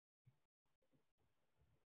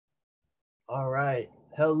All right.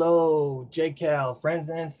 Hello, JCAL, friends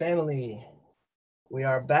and family. We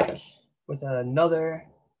are back with another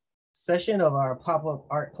session of our pop-up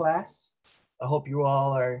art class. I hope you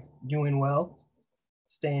all are doing well,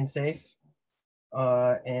 staying safe,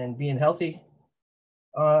 and being healthy.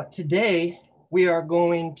 Today, we are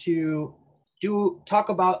going to talk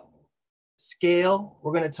about scale.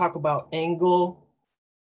 We're going to talk about angle,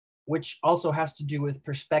 which also has to do with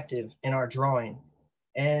perspective in our drawing.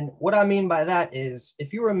 And what I mean by that is,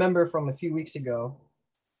 if you remember from a few weeks ago,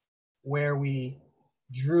 where we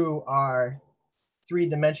drew our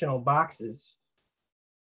three-dimensional boxes,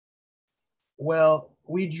 well,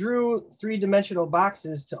 we drew three-dimensional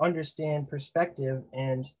boxes to understand perspective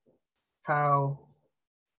and how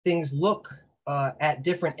things look at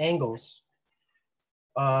different angles.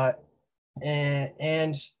 And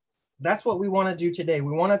that's what we want to do today.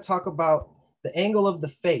 We want to talk about the angle of the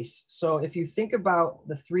face. So if you think about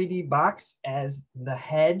the 3D box as the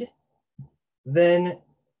head, then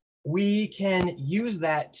we can use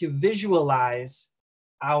that to visualize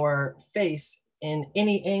our face in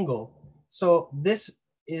any angle. So this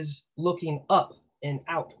is looking up and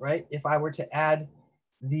out, right? If I were to add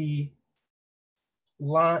the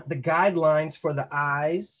guidelines for the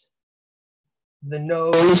eyes, the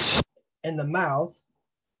nose, and the mouth,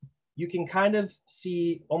 you can kind of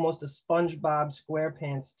see almost a SpongeBob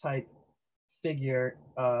SquarePants type figure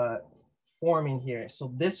forming here.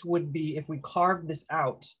 So this would be, if we carved this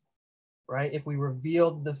out, right? If we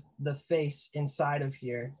revealed the face inside of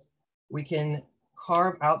here, we can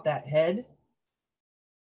carve out that head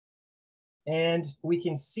and we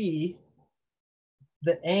can see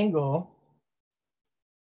the angle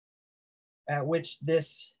at which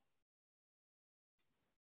this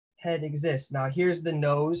head exists. Now here's the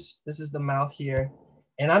nose, this is the mouth here,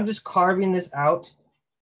 and I'm just carving this out,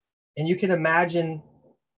 and you can imagine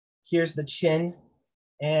here's the chin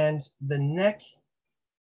and the neck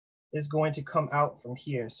is going to come out from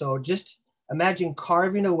here. So just imagine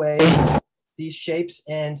carving away these shapes,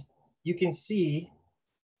 and you can see,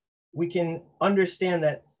 we can understand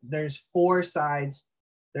that there's four sides.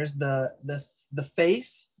 There's the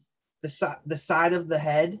face, the side of the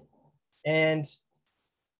head, and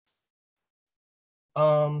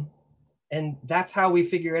that's how we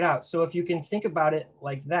figure it out. So if you can think about it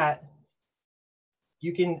like that,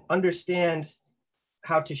 you can understand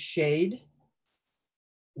how to shade.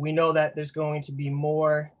 We know that there's going to be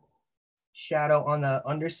more shadow on the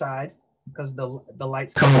underside because the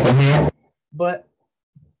light's coming from here. But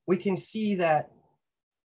we can see that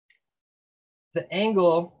the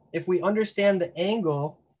angle, if we understand the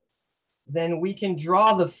angle, then we can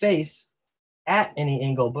draw the face at any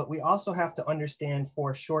angle, but we also have to understand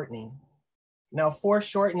foreshortening. Now,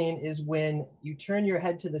 foreshortening is when you turn your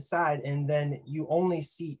head to the side and then you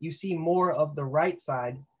see more of the right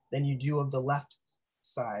side than you do of the left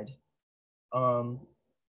side.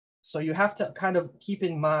 So you have to kind of keep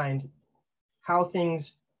in mind how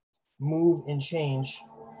things move and change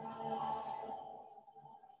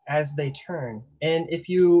as they turn. And if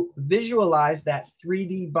you visualize that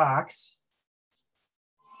 3D box,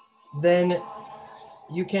 then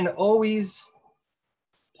you can always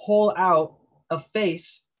pull out a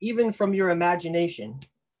face even from your imagination.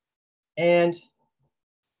 And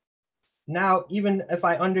now, even if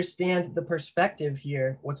I understand the perspective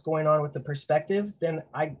here, what's going on with the perspective, then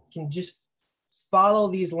I can just follow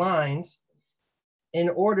these lines in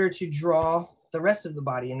order to draw the rest of the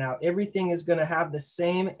body. And now everything is going to have the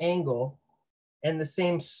same angle and the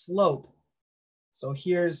same slope. So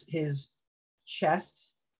here's his chest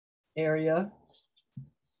area,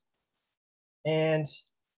 and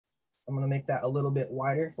I'm going to make that a little bit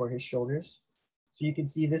wider for his shoulders. So you can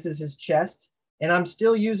see this is his chest, and I'm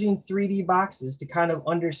still using 3D boxes to kind of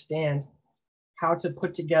understand how to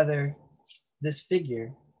put together this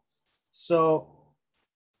figure. So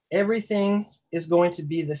everything is going to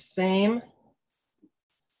be the same.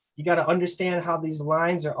 You got to understand how these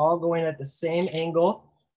lines are all going at the same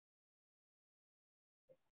angle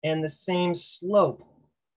and the same slope.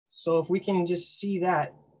 So if we can just see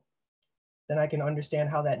that, then I can understand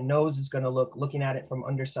how that nose is going to look looking at it from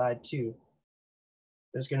underside too.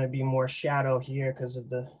 There's going to be more shadow here because of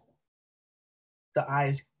the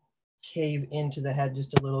eyes cave into the head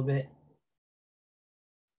just a little bit.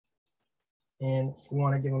 And we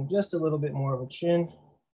want to give him just a little bit more of a chin.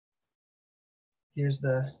 Here's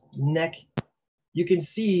the neck. You can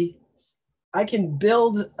see I can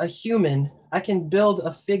build a human, I can build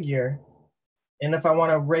a figure. And if I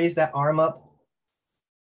want to raise that arm up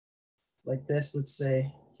like this, let's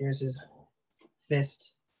say, here's his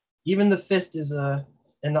fist. Even the fist is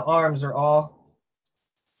and the arms are all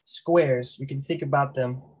squares. You can think about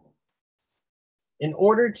them. In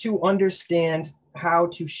order to understand how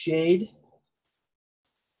to shade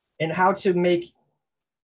and how to make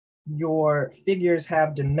your figures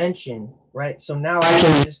have dimension, right? So now I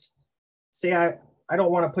can just say I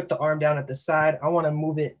don't want to put the arm down at the side. I want to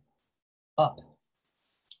move it up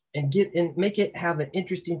and make it have an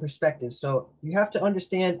interesting perspective. So you have to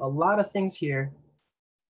understand a lot of things here,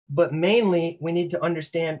 but mainly we need to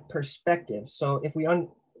understand perspective. So if we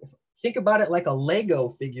think about it like a Lego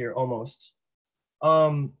figure almost.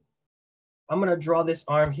 I'm gonna draw this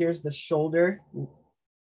arm. Here's the shoulder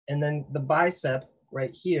and then the bicep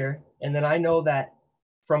right here. And then I know that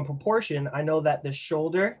from proportion, I know that the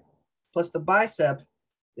shoulder plus the bicep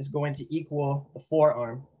is going to equal the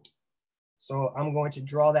forearm. So I'm going to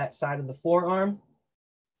draw that side of the forearm.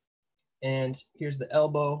 And here's the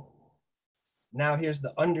elbow. Now here's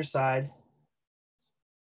the underside.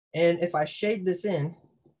 And if I shade this in,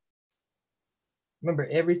 remember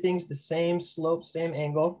everything's the same slope, same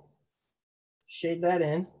angle. Shade that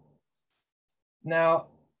in. Now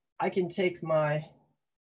I can take my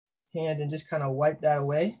hand and just kind of wipe that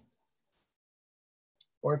away.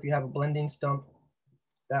 Or if you have a blending stump,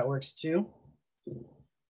 that works too.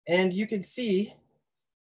 And you can see,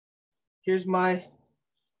 here's my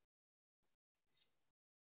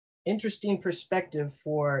interesting perspective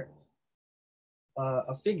for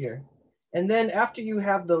a figure. And then after you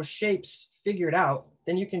have those shapes figured out,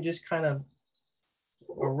 then you can just kind of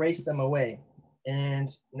erase them away. And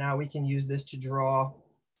now we can use this to draw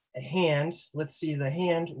a hand. Let's see, the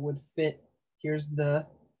hand would fit. Here's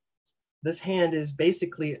this hand is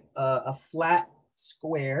basically a flat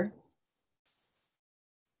square,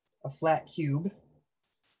 a flat cube.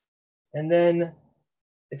 And then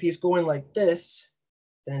if he's going like this,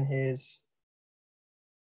 then his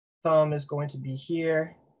thumb is going to be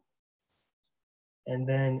here. And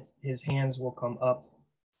then his hands will come up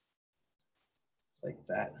like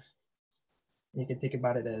that. You can think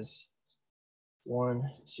about it as 1,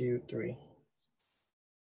 2, 3.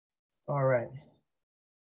 All right.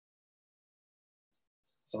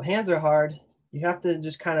 So hands are hard. You have to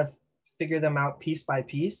just kind of figure them out piece by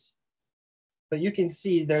piece. But you can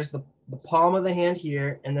see there's the palm of the hand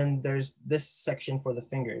here, and then there's this section for the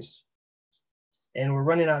fingers. And we're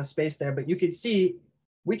running out of space there, but you can see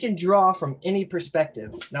we can draw from any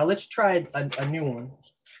perspective. Now let's try a new one.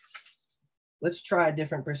 Let's try a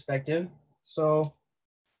different perspective. So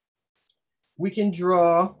we can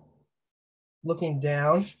draw looking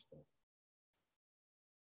down.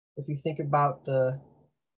 If you think about the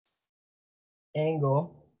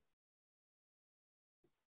angle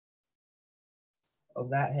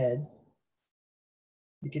of that head,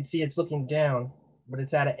 you can see it's looking down, but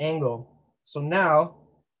it's at an angle. So now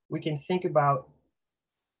we can think about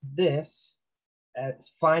this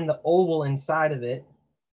as find the oval inside of it.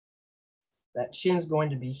 That chin's going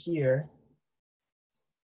to be here.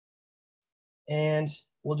 And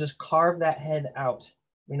we'll just carve that head out.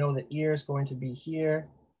 We know the ear is going to be here.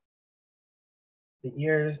 The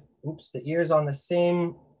ear is on the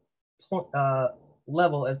same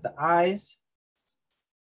level as the eyes.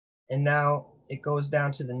 And now it goes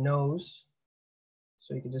down to the nose.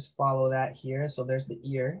 So you can just follow that here. So there's the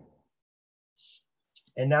ear.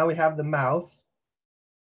 And now we have the mouth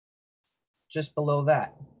just below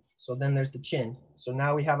that. So then there's the chin. So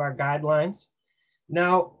now we have our guidelines.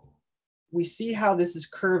 Now we see how this is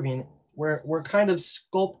curving. We're kind of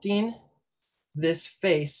sculpting this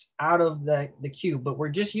face out of the cube, but we're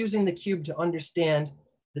just using the cube to understand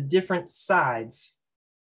the different sides,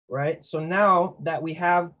 right? So now that we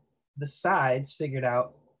have the sides figured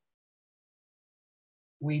out,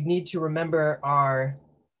 we need to remember our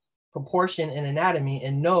proportion and anatomy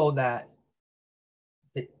and know that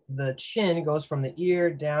the chin goes from the ear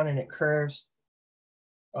down and it curves.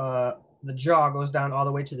 The jaw goes down all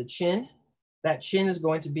the way to the chin. That chin is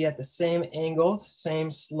going to be at the same angle,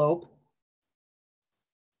 same slope.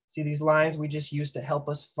 See these lines we just used to help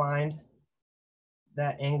us find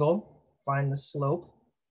that angle, find the slope.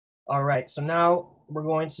 All right, so now we're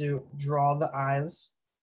going to draw the eyes.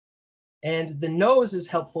 And the nose is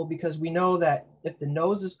helpful because we know that if the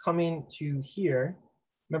nose is coming to here,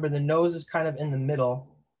 remember the nose is kind of in the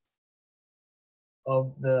middle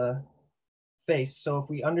of the face. So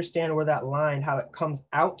if we understand where that line, how it comes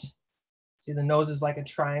out, see the nose is like a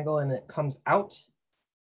triangle and it comes out.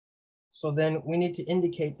 So then we need to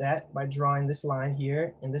indicate that by drawing this line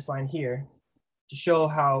here and this line here to show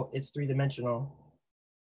how it's three-dimensional.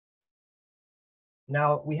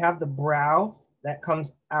 Now we have the brow that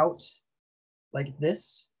comes out like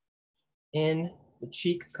this, in the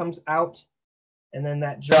cheek comes out, And then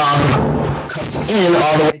that jaw comes in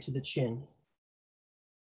all the way to the chin.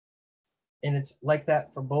 And it's like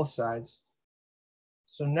that for both sides.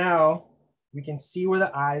 So now we can see where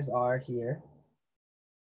the eyes are here.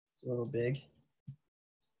 It's a little big.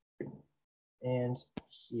 And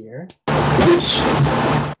here.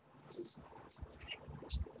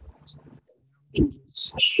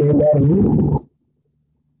 Share that in.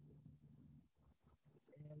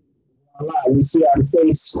 You see our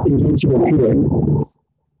face begin to appear.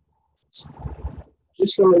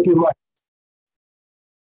 Just for a few months.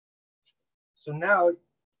 So now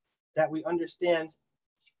that we understand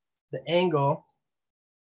the angle,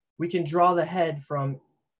 we can draw the head from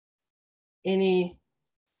any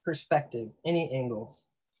perspective, any angle.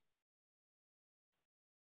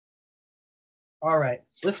 All right,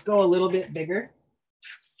 let's go a little bit bigger.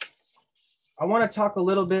 I want to talk a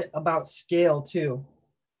little bit about scale too.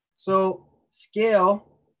 So scale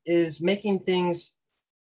is making things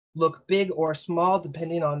look big or small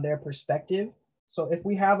depending on their perspective. So if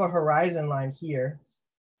we have a horizon line here,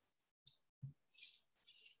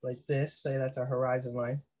 like this, say that's our horizon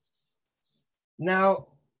line. Now,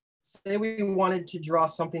 say we wanted to draw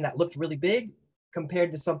something that looked really big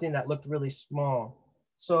compared to something that looked really small.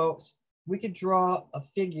 So we could draw a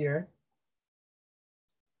figure,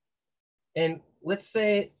 and let's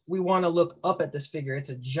say we want to look up at this figure. It's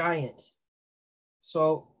a giant.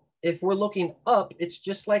 So if we're looking up, it's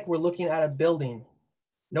just like we're looking at a building.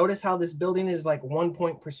 Notice how this building is like 1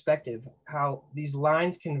 point perspective, how these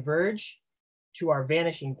lines converge to our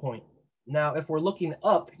vanishing point. Now, if we're looking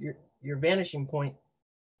up, your vanishing point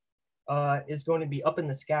is going to be up in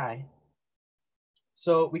the sky.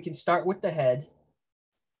 So we can start with the head.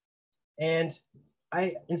 And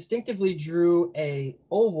I instinctively drew a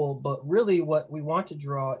oval, but really what we want to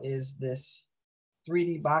draw is this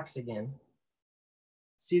 3D box again.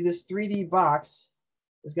 See, this 3D box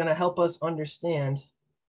is going to help us understand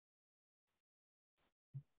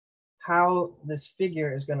how this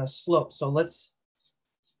figure is going to slope. So let's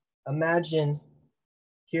imagine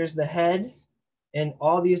here's the head, and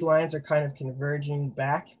all these lines are kind of converging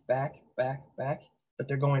back, back, back, back, but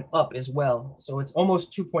they're going up as well. So it's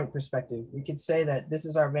almost 2 point perspective. We could say that this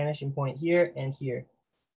is our vanishing point here and here.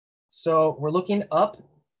 So we're looking up,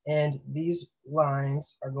 and these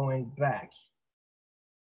lines are going back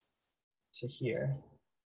to here.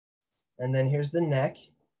 And then here's the neck.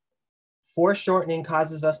 Foreshortening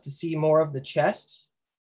causes us to see more of the chest.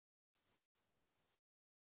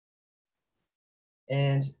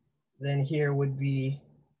 And then here would be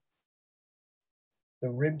the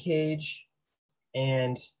rib cage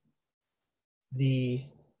and the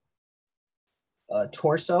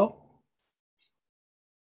torso.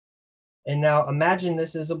 And now imagine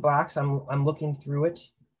this is a box. I'm looking through it,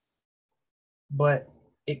 but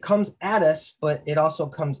it comes at us, but it also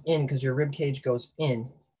comes in because your rib cage goes in.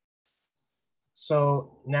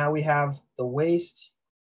 So now we have the waist,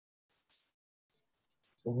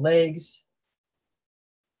 the legs,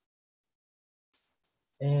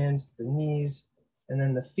 and the knees, and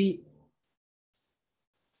then the feet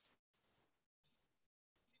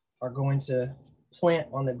are going to plant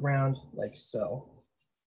on the ground like so.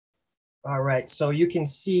 All right, so you can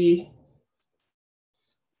see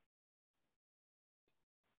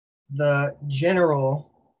the general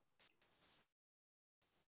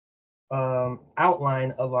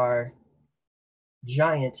outline of our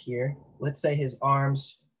giant here. Let's say his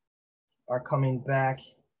arms are coming back.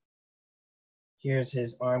 Here's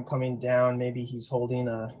his arm coming down. Maybe he's holding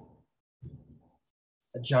a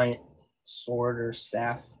giant sword or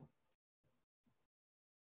staff.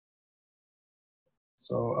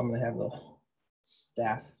 So I'm gonna have a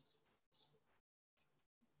staff.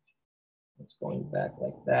 It's going back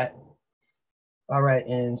like that. All right,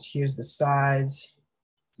 and here's the sides.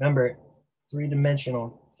 Remember, three-dimensional.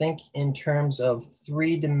 Think in terms of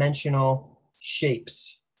three-dimensional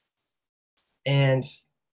shapes. And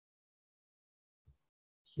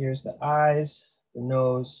here's the eyes, the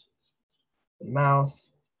nose, the mouth.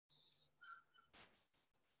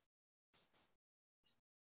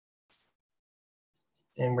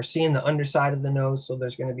 And we're seeing the underside of the nose, so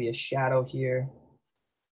there's going to be a shadow here.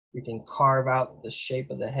 We can carve out the shape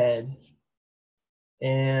of the head.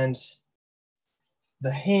 And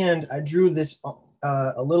the hand, I drew this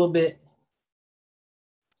a little bit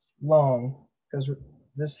long because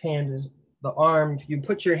this hand is the arm. If you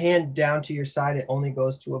put your hand down to your side, it only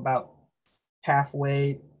goes to about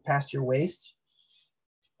halfway past your waist,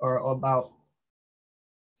 or about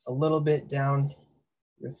a little bit down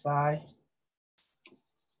your thigh.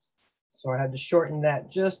 So I had to shorten that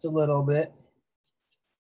just a little bit.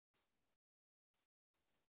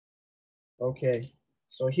 Okay,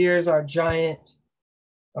 so here's our giant.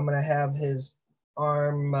 I'm gonna have his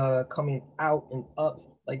arm coming out and up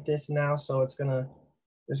like this now. So there's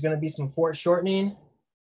gonna be some foreshortening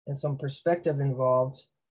and some perspective involved.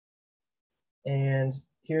 And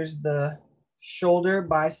here's the shoulder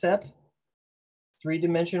bicep,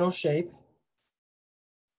 three-dimensional shape.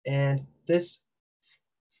 And this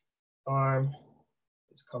arm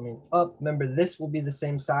is coming up. Remember, this will be the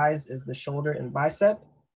same size as the shoulder and bicep.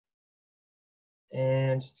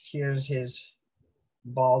 And here's his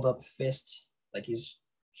balled up fist, like he's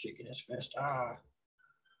shaking his fist. Ah.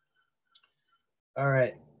 All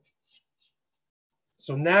right.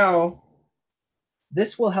 So now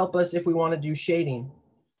this will help us if we want to do shading.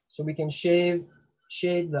 So we can shade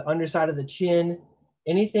the underside of the chin.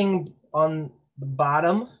 Anything on the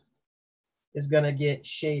bottom is going to get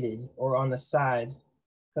shaded, or on the side,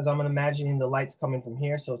 because I'm imagining the light's coming from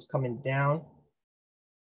here, so it's coming down.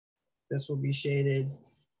 This will be shaded.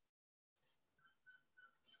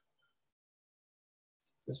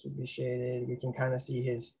 This will be shaded. We can kind of see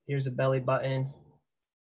here's a belly button.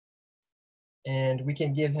 And we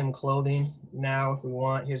can give him clothing now if we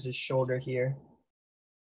want. Here's his shoulder here.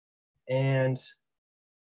 And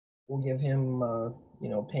we'll give him, you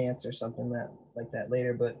know, pants or something like that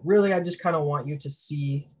later. But really, I just kind of want you to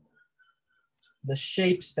see the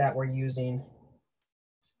shapes that we're using,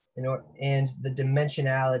 you know, and the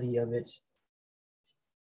dimensionality of it.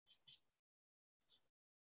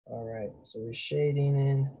 All right, so we're shading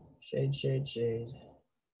in, shade, shade, shade.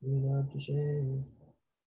 We love to shade.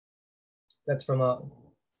 That's from a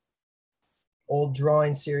old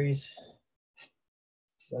drawing series.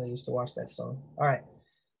 I used to watch that song. All right,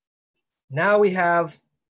 now we have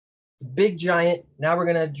the big giant. Now we're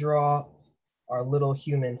gonna draw our little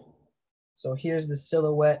human. So here's the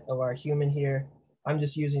silhouette of our human here. I'm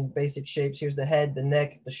just using basic shapes. Here's the head, the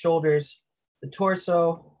neck, the shoulders, the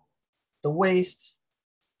torso, the waist,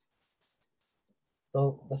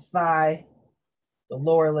 the thigh, the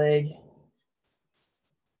lower leg,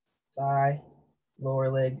 thigh, lower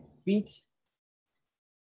leg, feet,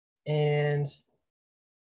 and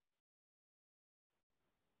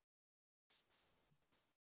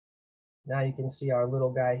now you can see our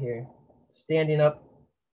little guy here standing up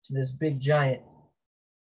to this big giant.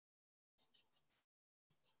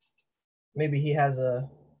 Maybe he has a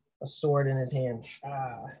sword in his hand.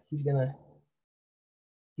 Ah, he's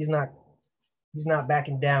not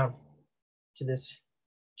backing down to this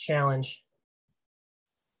challenge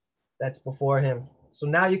that's before him. So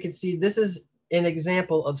now you can see this is an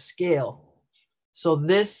example of scale. So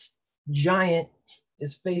this giant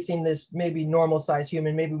is facing this maybe normal size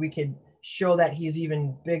human. Maybe we could show that he's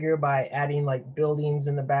even bigger by adding like buildings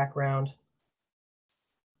in the background.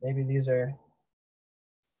 Maybe these are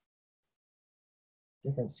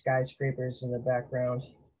different skyscrapers in the background.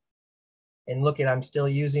 And look at, I'm still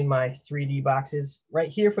using my 3D boxes. Right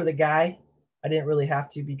here for the guy, I didn't really have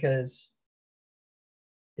to because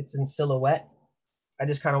it's in silhouette. I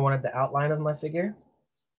just kind of wanted the outline of my figure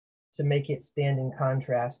to make it stand in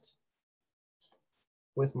contrast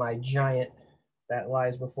with my giant that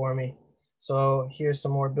lies before me. So here's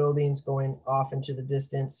some more buildings going off into the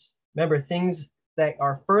distance. Remember, things that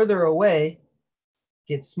are further away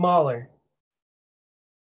get smaller.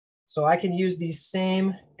 So I can use these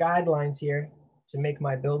same guidelines here to make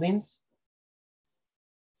my buildings.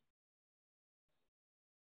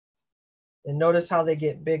 And notice how they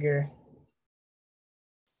get bigger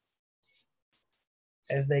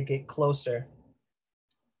as they get closer.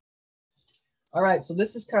 All right, so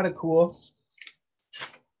this is kind of cool.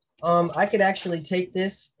 I could actually take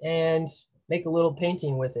this and make a little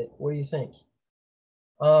painting with it. What do you think?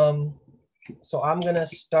 So I'm gonna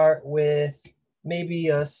start with maybe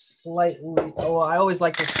a slightly, oh, I always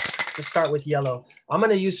like to start with yellow. I'm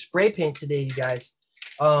gonna use spray paint today, you guys.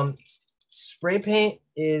 Spray paint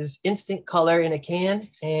is instant color in a can,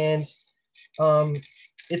 and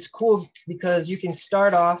it's cool because you can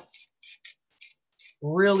start off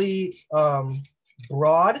really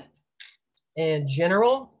broad and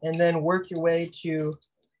general, and then work your way to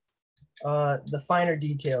the finer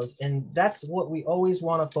details. And that's what we always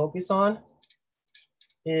want to focus on,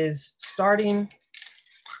 is starting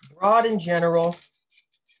broad and general,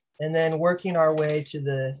 and then working our way to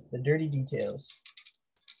the dirty details.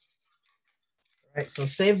 All right, so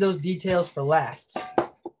save those details for last.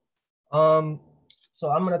 So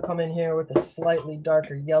I'm gonna come in here with a slightly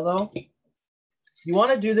darker yellow. You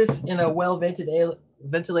wanna do this in a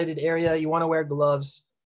well-ventilated area. You wanna wear gloves.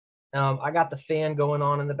 I got the fan going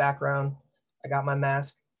on in the background. I got my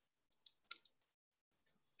mask,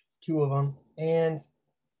 2 of them. And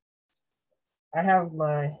I have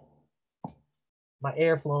my my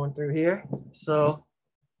air flowing through here. So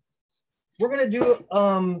we're gonna do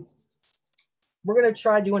we're gonna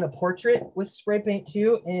try doing a portrait with spray paint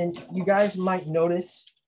too, and you guys might notice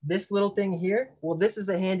this little thing here. Well, this is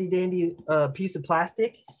a handy dandy piece of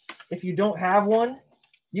plastic. If you don't have one,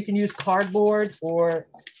 you can use cardboard or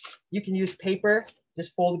you can use paper.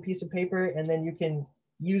 Just fold a piece of paper and then you can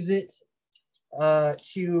use it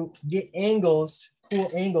to get angles, cool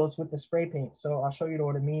angles with the spray paint. So I'll show you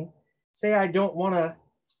what I mean. Say I don't want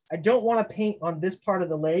to paint on this part of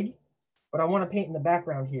the leg, but I want to paint in the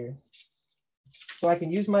background here. So I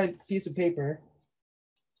can use my piece of paper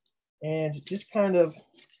and just kind of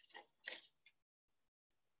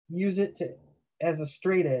use it as a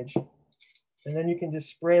straight edge. And then you can just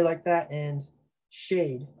spray like that and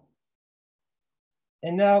shade.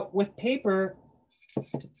 And now with paper,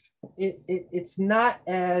 it's not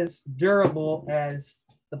as durable as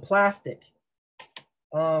the plastic,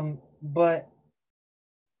 but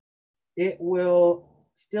it will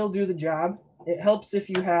still do the job. It helps if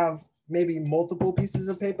you have maybe multiple pieces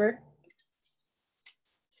of paper.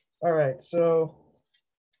 All right, so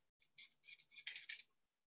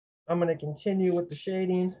I'm gonna continue with the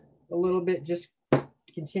shading a little bit, just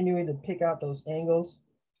continuing to pick out those angles.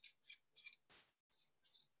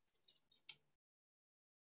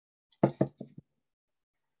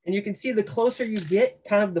 And you can see the closer you get,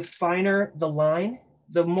 kind of the finer the line,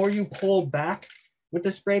 the more you pull back with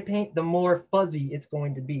the spray paint, the more fuzzy it's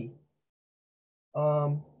going to be.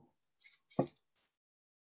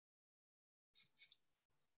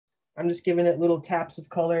 I'm just giving it little taps of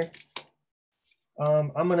color.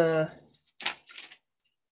 I'm gonna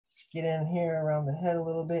get in here around the head a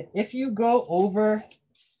little bit. If you go over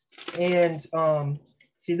and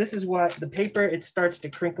see, this is what the paper, it starts to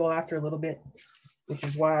crinkle after a little bit, which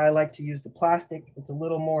is why I like to use the plastic. It's a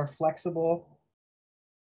little more flexible,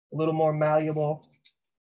 a little more malleable.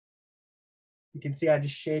 You can see I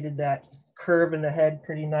just shaded that curve in the head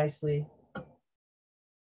pretty nicely.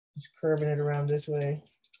 Just curving it around this way.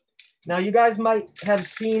 Now you guys might have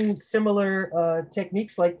seen similar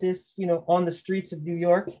techniques like this, you know, on the streets of New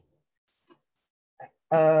York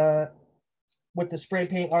with the spray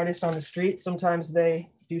paint artists on the street. Sometimes they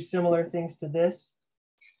do similar things to this.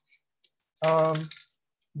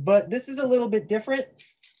 But this is a little bit different.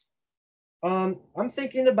 I'm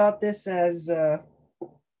thinking about this as, you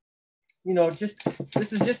know, this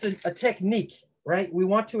is just a technique, right? We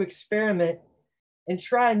want to experiment and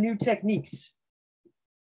try new techniques.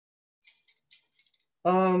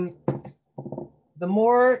 The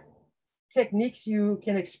more techniques you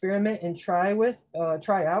can experiment and try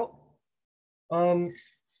out, the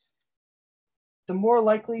more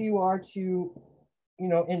likely you are to, you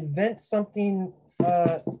know, invent something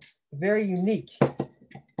very unique.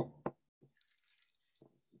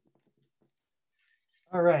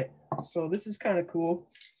 All right, so this is kind of cool.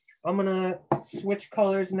 I'm gonna switch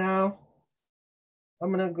colors now.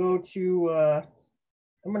 I'm gonna go to,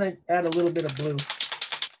 I'm gonna add a little bit of blue.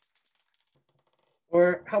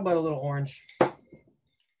 Or how about a little orange?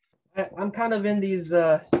 I'm kind of in these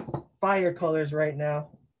fire colors right now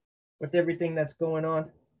with everything that's going on.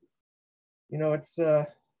 You know, it's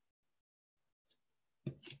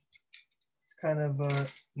kind of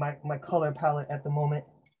my color palette at the moment.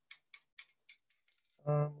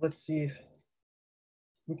 Let's see if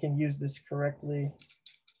we can use this correctly.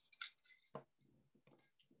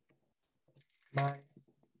 My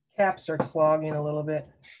caps are clogging a little bit.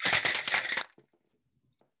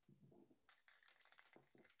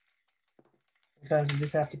 Sometimes you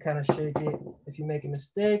just have to kind of shake it. If you make a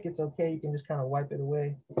mistake, it's okay. You can just kind of wipe it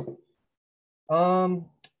away. I'm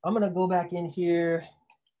gonna go back in here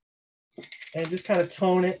and just kind of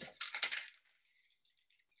tone it.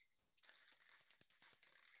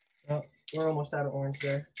 Oh, we're almost out of orange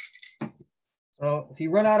there. So if you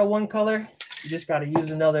run out of one color, you just got to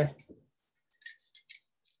use another.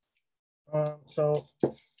 So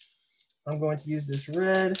I'm going to use this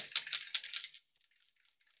red.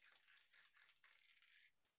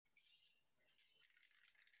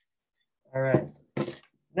 All right,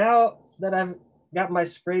 now that I've got my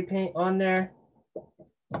spray paint on there,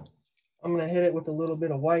 I'm gonna hit it with a little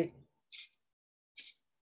bit of white.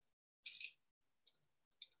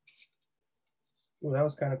 Ooh, that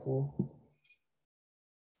was kind of cool.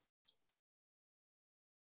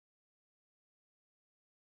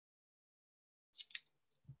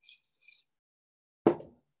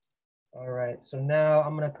 All right, so now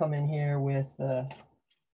I'm gonna come in here with a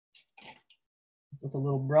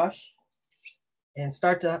little brush and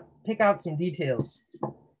start to pick out some details.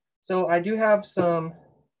 So I do have some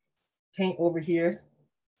paint over here.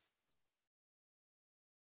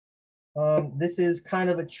 This is kind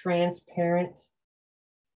of a transparent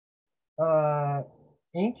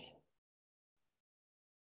ink.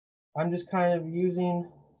 I'm just kind of using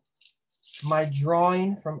my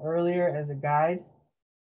drawing from earlier as a guide.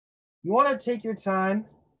 You want to take your time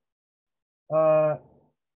and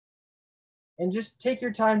just take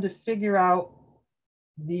your time to figure out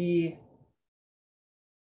the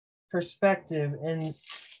perspective. And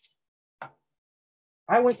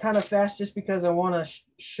I went kind of fast just because I want to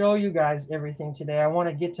show you guys everything today. I want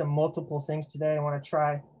to get to multiple things today. I want to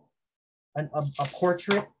try a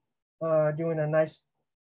portrait, doing a nice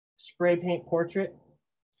spray paint portrait.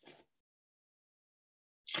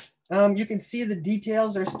 You can see the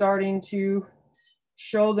details are starting to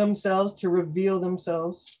show themselves, to reveal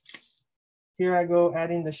themselves. Here I go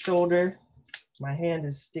adding the shoulder. My hand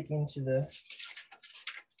is sticking to the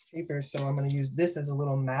paper, so I'm going to use this as a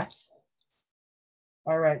little mat.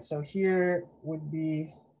 All right, so here would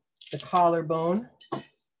be the collarbone.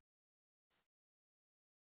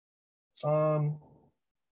 I'm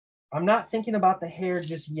not thinking about the hair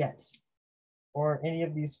just yet or any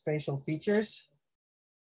of these facial features.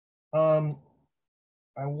 I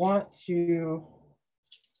want to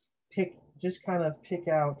just kind of pick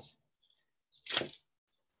out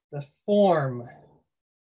the form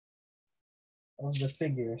of the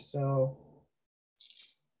figure. So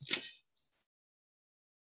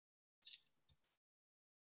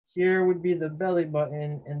here would be the belly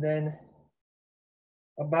button, and then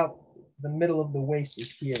about the middle of the waist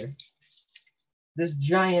is here. This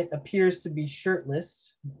giant appears to be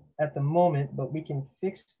shirtless at the moment, but we can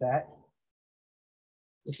fix that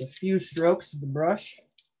with a few strokes of the brush.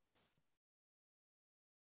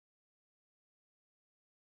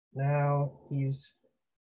 Now we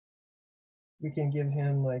can give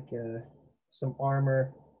him like some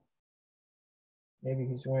armor. Maybe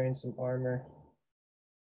he's wearing some armor.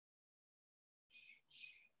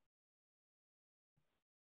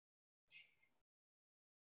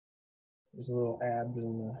 There's a little abs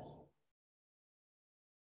in the.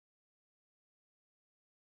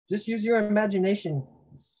 Just use your imagination.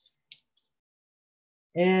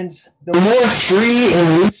 And the more free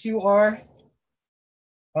and loose you are,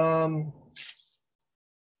 the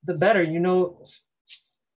better. You know,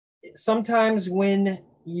 sometimes when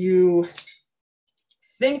you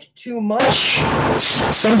think too much,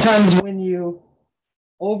 sometimes when you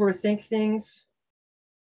overthink things,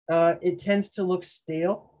 it tends to look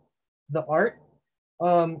stale, the art.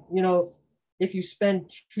 You know, if you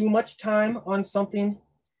spend too much time on something,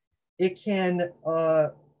 it can,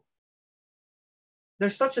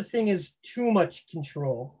 there's such a thing as too much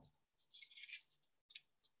control.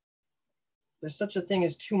 There's such a thing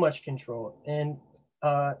as too much control. And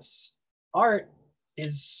art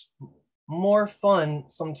is more fun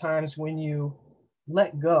sometimes when you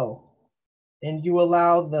let go and you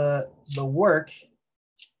allow the work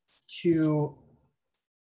to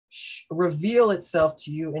reveal itself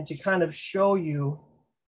to you and to kind of show you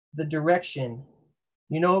the direction.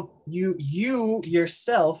 You know, you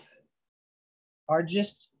yourself are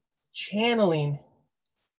just channeling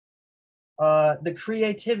the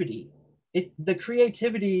creativity. The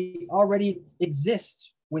creativity already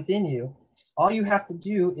exists within you. All you have to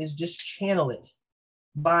do is just channel it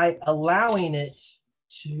by allowing it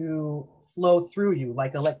to flow through you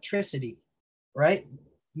like electricity, right?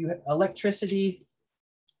 Electricity,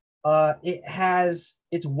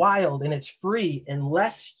 it's wild and it's free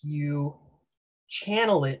unless you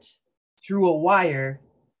channel it through a wire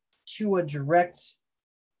to a direct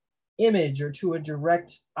image or to a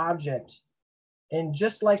direct object. And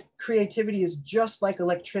just like creativity is just like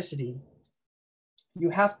electricity,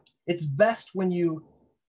 it's best when you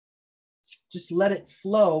just let it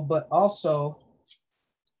flow, but also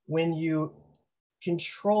when you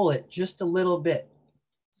control it just a little bit.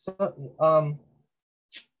 So,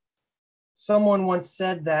 someone once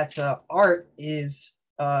said that art is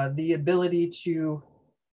the ability to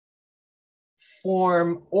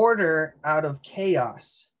form order out of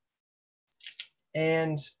chaos.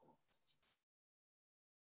 And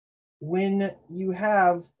when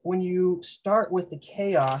you start with the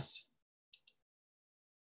chaos,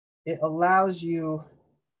 it allows you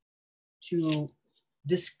to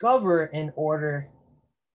discover an order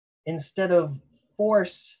instead of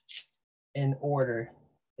force an order,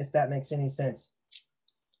 if that makes any sense.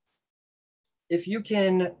 If you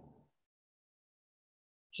can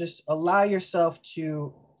just allow yourself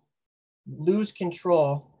to lose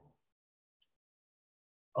control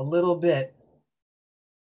a little bit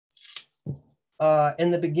in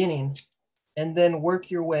the beginning, and then work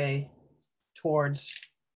your way towards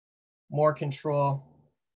more control,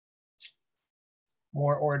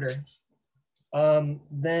 more order.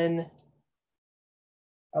 Then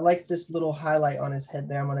I like this little highlight on his head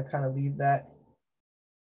there. I'm going to kind of leave that.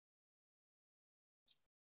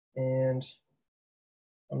 And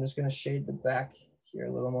I'm just going to shade the back here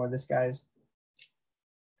a little more. This guy's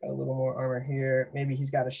got a little more armor here. Maybe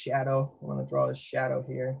he's got a shadow. I want to draw his shadow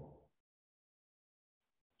here,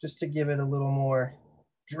 just to give it a little more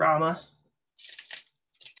drama.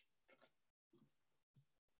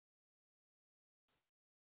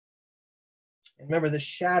 And remember, the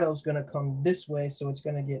shadow's going to come this way, so it's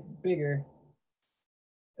going to get bigger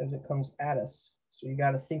as it comes at us. So you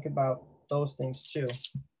got to think about those things too.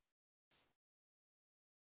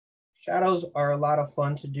 Shadows are a lot of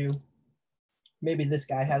fun to do. Maybe this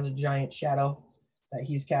guy has a giant shadow that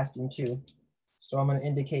he's casting too. So I'm going to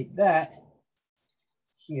indicate that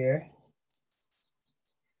here.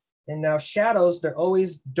 And now shadows, they're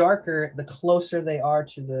always darker the closer they are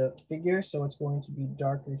to the figure. So it's going to be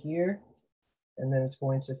darker here, and then it's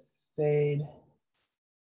going to fade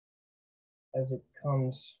as it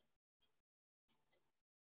comes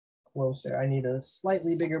closer. I need a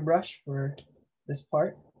slightly bigger brush for this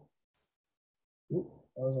part. Ooh,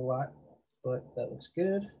 that was a lot, but that looks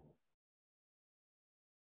good.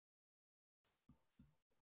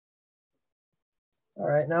 All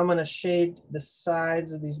right, now I'm going to shade the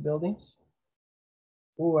sides of these buildings.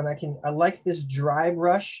 Ooh, and I like this dry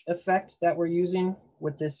brush effect that we're using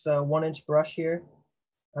with this 1-inch brush here.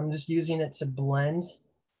 I'm just using it to blend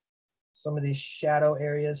some of these shadow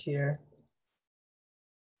areas here.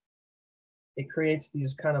 It creates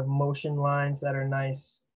these kind of motion lines that are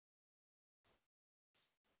nice.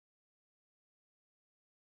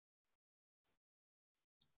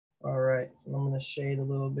 All right, I'm going to shade a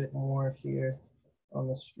little bit more here on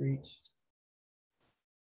the street.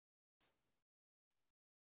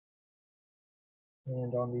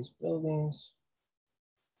 And on these buildings.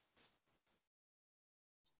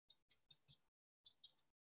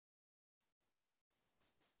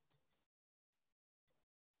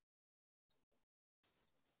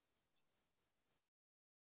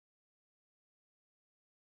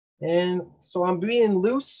 And so I'm being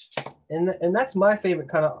loose, and that's my favorite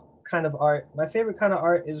kind of art. My favorite kind of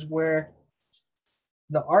art is where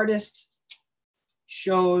the artist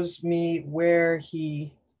shows me where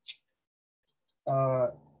he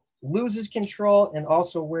loses control, and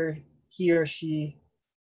also where he or she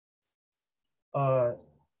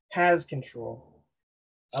has control.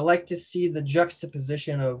 I like to see the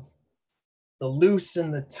juxtaposition of the loose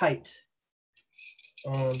and the tight.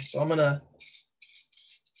 So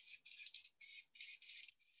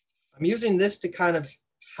I'm using this to kind of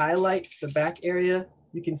highlight the back area.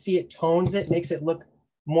 You can see it tones it, makes it look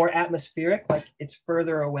more atmospheric, like it's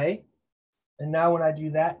further away. And now when I do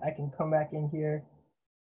that, I can come back in here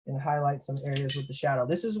and highlight some areas with the shadow.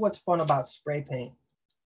 This is what's fun about spray paint,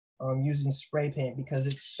 using spray paint, because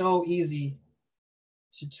it's so easy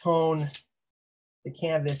to tone the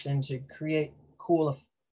canvas and to create cool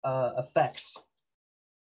effects.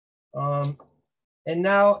 And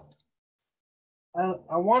now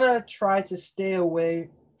I want to try to stay away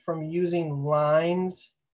from using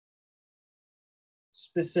lines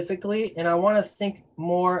specifically, and I want to think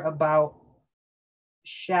more about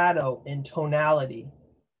shadow and tonality.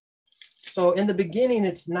 So in the beginning,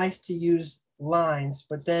 it's nice to use lines,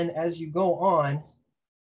 but then as you go on,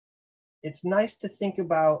 it's nice to think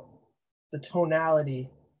about the tonality,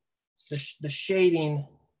 the shading,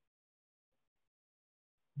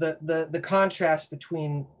 the contrast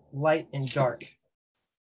between light and dark,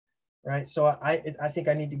 right? So I think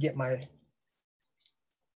I need to get my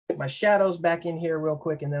shadows back in here real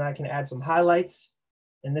quick, and then I can add some highlights,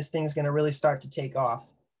 and this thing's gonna really start to take off.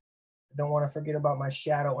 I don't want to forget about my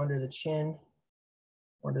shadow under the chin,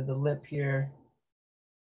 under the lip here,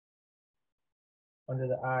 under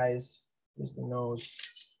the eyes. Here's the nose,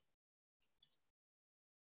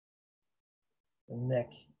 the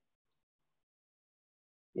neck.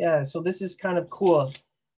 Yeah, so this is kind of cool.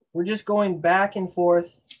 We're just going back and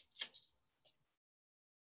forth.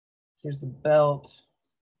 Here's the belt,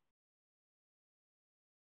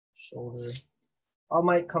 shoulder. I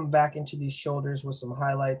might come back into these shoulders with some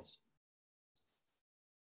highlights.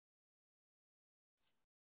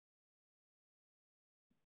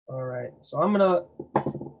 All right, so I'm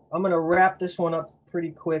gonna wrap this one up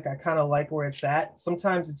pretty quick. I kind of like where it's at.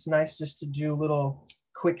 Sometimes it's nice just to do little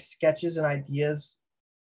quick sketches and ideas,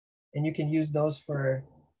 and you can use those for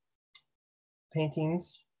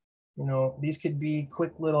paintings. You know, these could be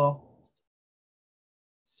quick little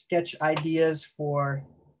sketch ideas for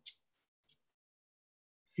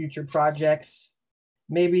future projects.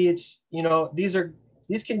 Maybe it's, you know, these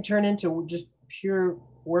can turn into just pure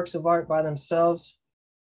works of art by themselves.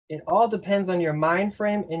 It all depends on your mind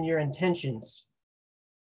frame and your intentions.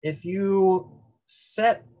 If you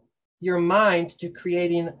set your mind to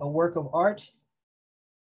creating a work of art,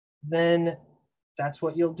 then that's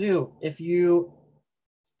what you'll do. If you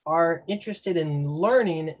are interested in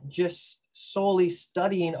learning, just solely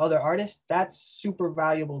studying other artists, that's super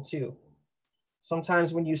valuable too.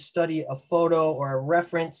 Sometimes when you study a photo or a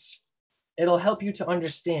reference, it'll help you to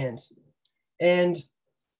understand. And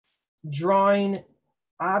drawing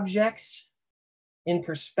objects in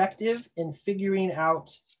perspective and figuring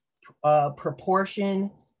out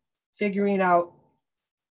proportion, figuring out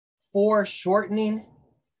foreshortening,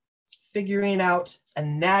 figuring out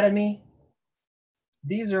anatomy.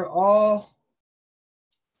 These are all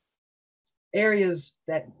areas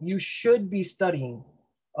that you should be studying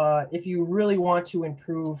if you really want to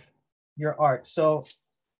improve your art. So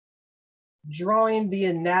drawing the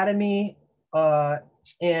anatomy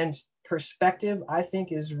and perspective, I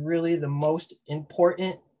think, is really the most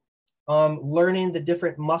important. Learning the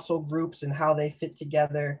different muscle groups and how they fit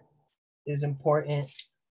together is important.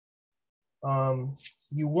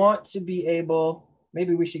 You want to be able,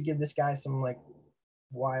 maybe we should give this guy some like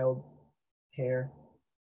wild hair.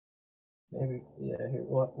 Maybe, yeah, here,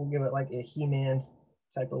 we'll give it like a He-Man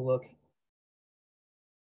type of look.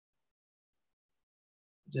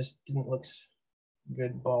 Just didn't look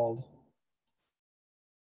good bald.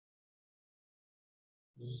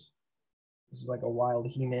 This is like a wild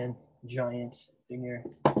He-Man giant figure.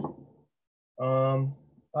 All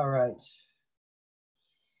right.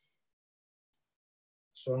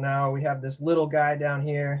 So now we have this little guy down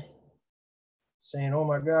here saying, oh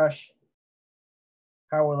my gosh,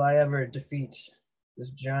 how will I ever defeat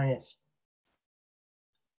this giant?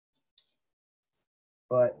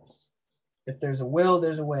 But if there's a will,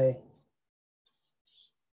 there's a way.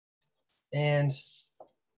 And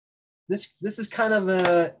this is kind of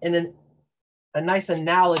a nice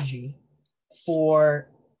analogy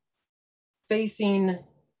for facing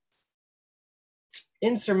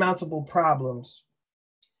insurmountable problems.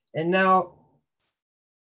 And now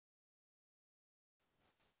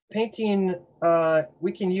painting,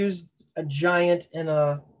 we can use a giant and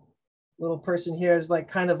a little person here as like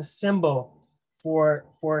kind of a symbol for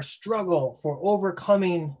struggle, for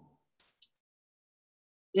overcoming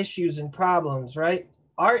issues and problems, right?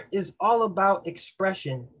 Art is all about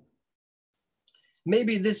expression.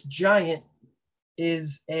 Maybe this giant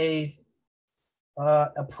is a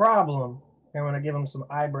problem. And when I give him some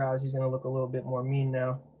eyebrows, he's gonna look a little bit more mean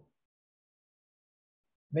now.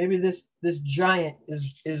 Maybe this giant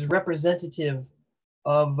is representative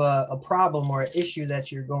of a problem or an issue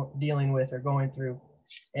that you're dealing with or going through.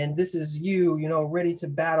 And this is you, ready to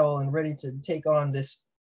battle and ready to take on this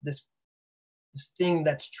thing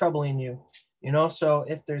that's troubling you, So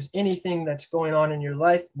if there's anything that's going on in your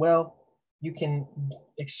life, well, you can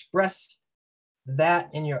express that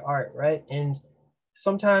in your art, right? And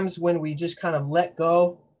sometimes when we just kind of let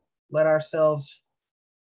go, let ourselves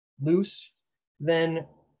loose, then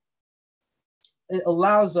it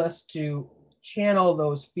allows us to channel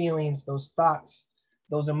those feelings, those thoughts,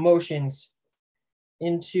 those emotions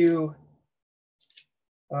into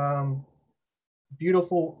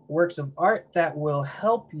beautiful works of art that will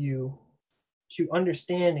help you to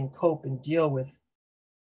understand and cope and deal with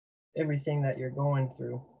everything that you're going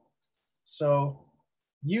through. So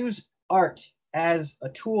use art as a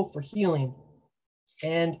tool for healing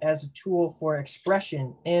and as a tool for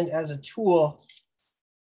expression and as a tool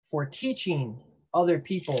for teaching other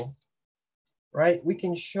people, right? We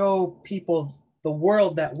can show people the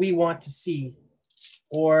world that we want to see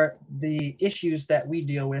or the issues that we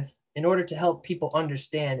deal with in order to help people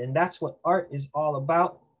understand. And that's what art is all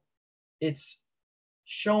about. It's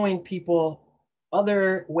showing people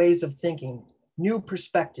other ways of thinking, new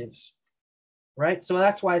perspectives, right? So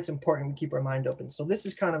that's why it's important we keep our mind open. So this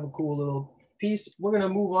is kind of a cool little piece. We're gonna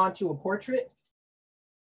move on to a portrait.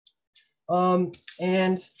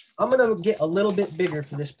 And I'm gonna get a little bit bigger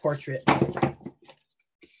for this portrait. I'm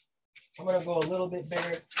gonna go a little bit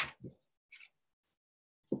bigger.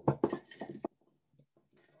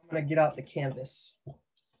 I'm gonna get out the canvas.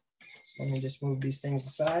 So let me just move these things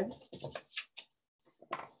aside.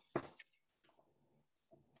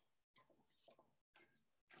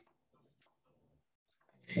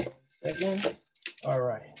 Again. All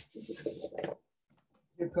right.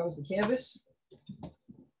 Here comes the canvas.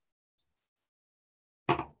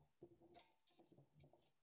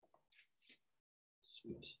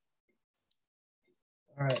 Sweet.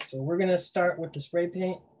 All right, so we're gonna start with the spray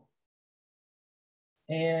paint.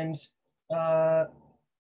 And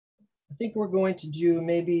I think we're going to do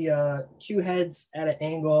maybe 2 heads at an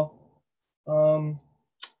angle.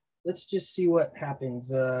 Let's just see what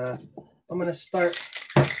happens. I'm gonna start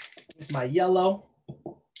with my yellow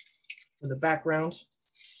for the background.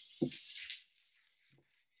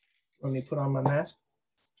 Let me put on my mask.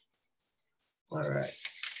 All right.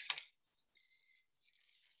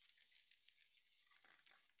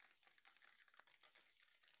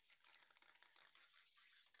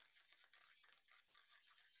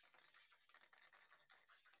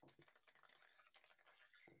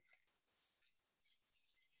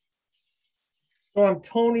 So I'm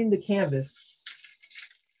toning the canvas.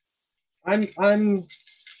 I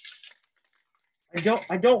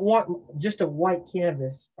don't want just a white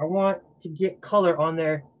canvas. I want to get color on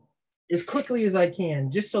there as quickly as I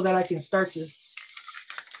can, just so that I can start to.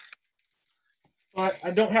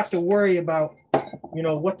 I don't have to worry about, you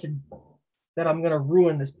know, that I'm gonna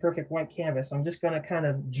ruin this perfect white canvas. I'm just gonna kind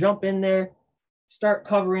of jump in there, start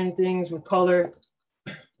covering things with color.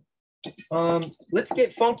 Let's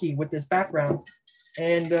get funky with this background,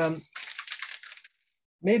 and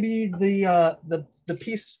maybe the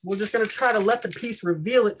piece. We're just gonna try to let the piece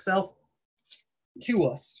reveal itself to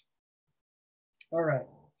us. All right.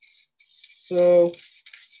 So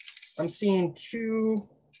I'm seeing 2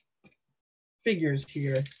 figures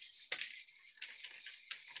here.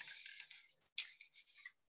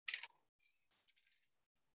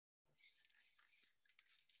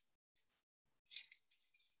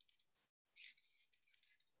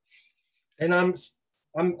 And I'm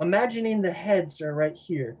imagining the heads are right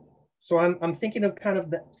here. So I'm thinking of kind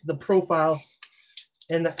of the profile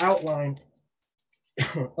and the outline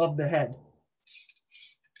of the head.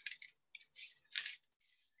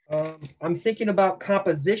 I'm thinking about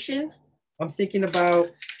composition. I'm thinking about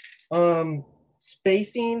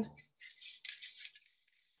spacing.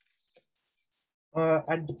 I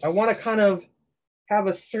want to kind of have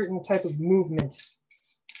a certain type of movement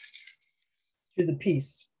to the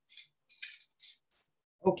piece.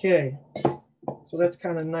 Okay, so that's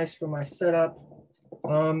kind of nice for my setup.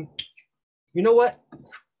 You know what?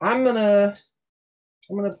 I'm gonna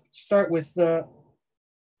start with a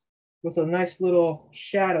nice little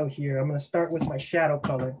shadow here. I'm gonna start with my shadow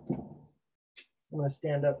color. I'm gonna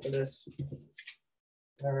stand up for this.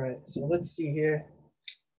 All right, so let's see here.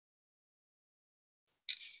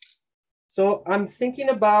 So I'm thinking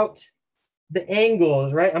about the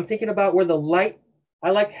angles, right? I'm thinking about where the light, I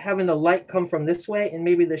like having the light come from this way, and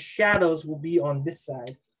maybe the shadows will be on this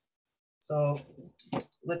side. So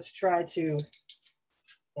let's try to,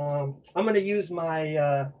 I'm gonna use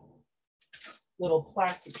my little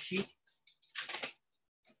plastic sheet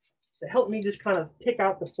to help me just kind of pick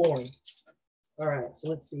out the form. All right, so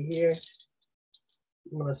let's see here.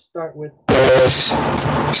 I'm gonna start with neck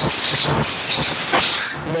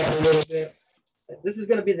a little bit. This is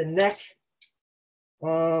gonna be the neck.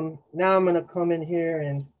 Now I'm gonna come in here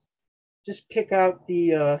and just pick out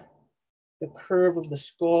the curve of the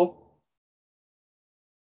skull.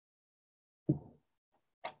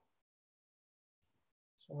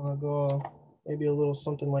 So I'm gonna go maybe a little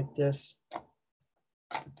something like this.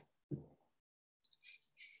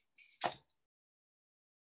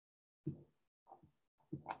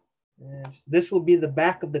 And this will be the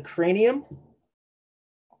back of the cranium.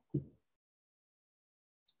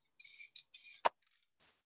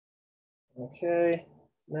 Okay,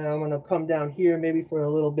 now I'm gonna come down here maybe for a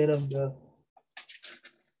little bit of the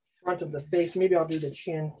front of the face. Maybe I'll do the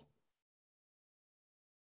chin.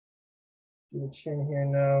 Do the chin here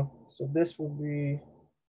now. So this will be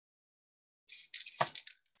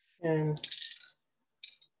chin.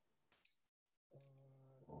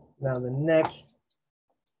 Now the neck.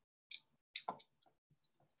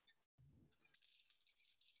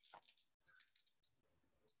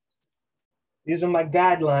 These are my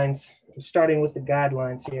guidelines. I'm starting with the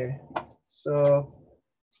guidelines here. So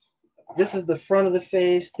this is the front of the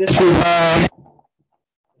face. This is the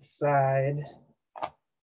side.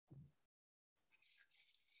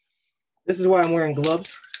 This is why I'm wearing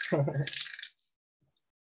gloves.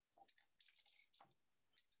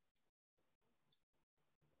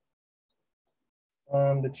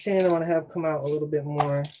 The chin I want to have come out a little bit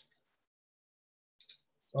more.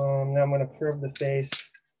 Now I'm going to curve the face.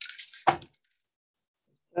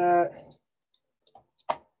 That.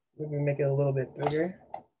 Maybe make it a little bit bigger.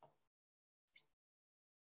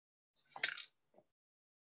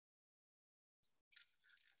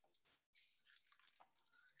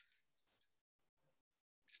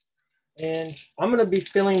 And I'm going to be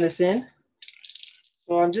filling this in.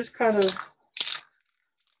 So I'm just kind of,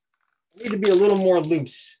 I need to be a little more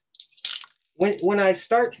loose. When I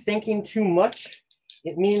start thinking too much,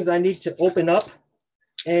 it means I need to open up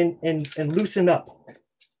and loosen up.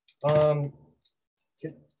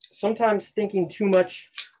 Sometimes thinking too much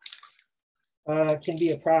can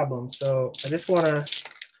be a problem. So I just want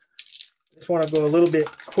to go a little bit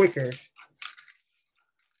quicker.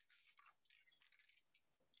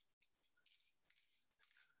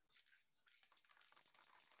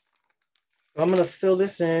 I'm going to fill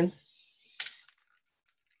this in.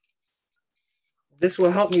 This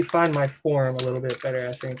will help me find my form a little bit better,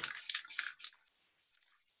 I think.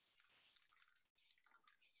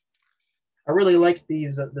 I really like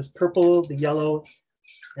these, this purple, the yellow,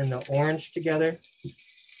 and the orange together.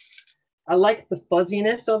 I like the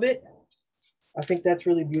fuzziness of it. I think that's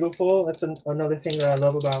really beautiful. That's another thing that I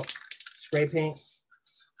love about spray paint.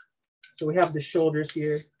 So we have the shoulders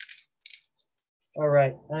here. All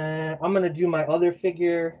right, I'm gonna do my other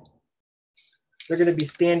figure. They're gonna be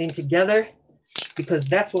standing together because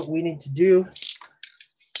that's what we need to do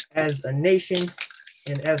as a nation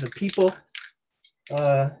and as a people.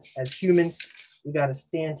 As humans, we gotta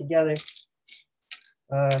stand together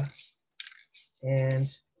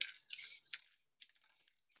and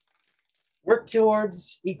work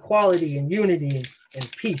towards equality and unity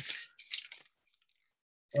and peace.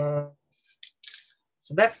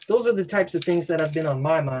 So those are the types of things that have been on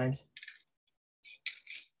my mind.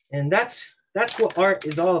 And that's what art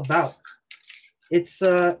is all about. It's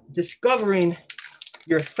discovering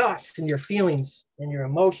your thoughts and your feelings and your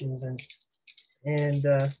emotions and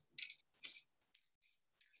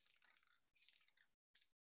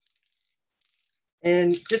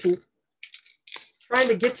just trying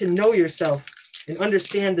to get to know yourself and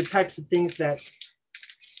understand the types of things that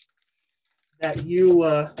you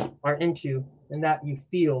are into and that you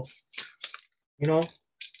feel. You know,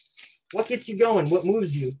 what gets you going? What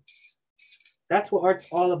moves you? That's what art's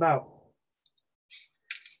all about.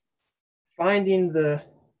 Finding the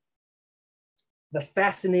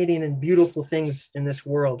fascinating and beautiful things in this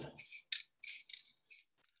world.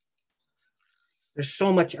 There's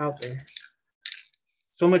so much out there.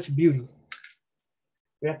 So much beauty.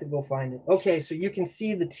 We have to go find it. Okay, so you can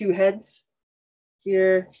see the two heads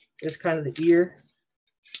here. There's kind of the ear,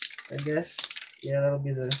 I guess. Yeah, that'll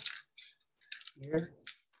be the ear.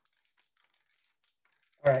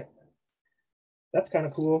 All right, that's kind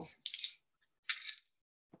of cool.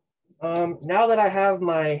 Now that I have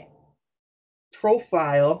my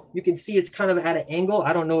profile, you can see it's kind of at an angle.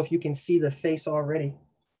 I don't know if you can see the face already.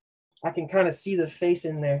 I can kind of see the face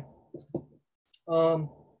in there.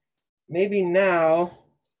 Maybe now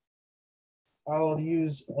I'll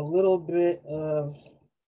use a little bit of,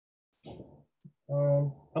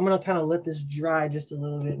 I'm gonna kind of let this dry just a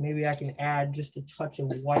little bit. Maybe I can add just a touch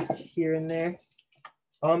of white here and there.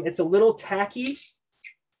 It's a little tacky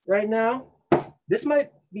right now. This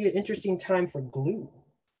might be an interesting time for glue.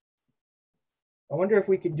 I wonder if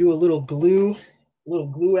we could do a little glue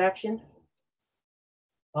action.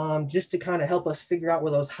 Just to kind of help us figure out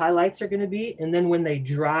where those highlights are gonna be. And then when they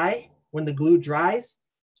dry, when the glue dries,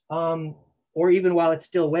 or even while it's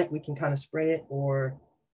still wet, we can kind of spray it or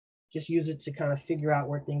just use it to kind of figure out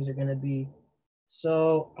where things are gonna be.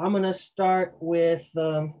 So I'm gonna start with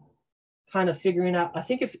kind of figuring out, I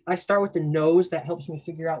think if I start with the nose, that helps me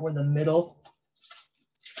figure out where the middle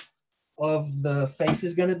of the face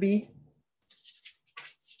is gonna be.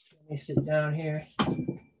 Let me sit down here.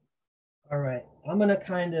 All right, I'm gonna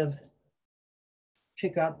kind of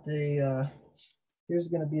pick out the, here's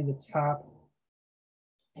gonna be the top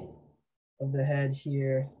of the head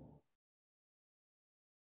here.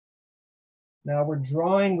 Now we're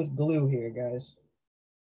drawing with glue here, guys.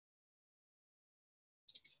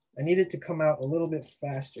 I need it to come out a little bit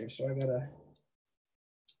faster, so I gotta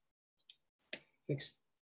fix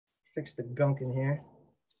the gunk in here.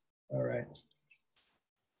 All right.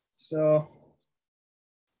 So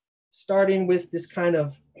starting with this kind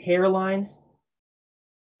of hairline,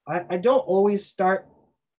 I don't always start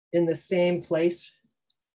in the same place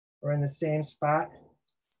or in the same spot.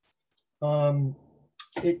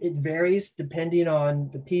 It varies depending on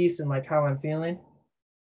the piece and like how I'm feeling.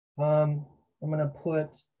 I'm gonna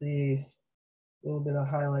put the little bit of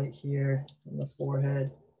highlight here on the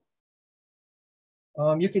forehead.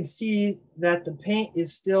 You can see that the paint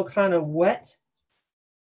is still kind of wet.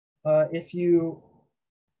 This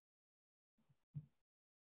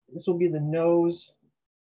will be the nose.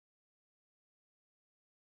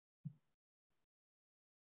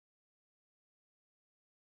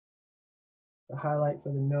 The highlight for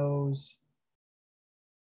the nose.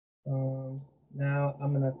 Now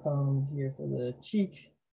I'm gonna come here for the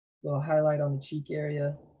cheek, little highlight on the cheek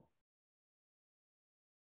area.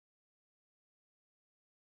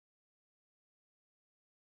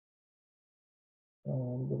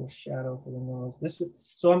 Little shadow for the nose.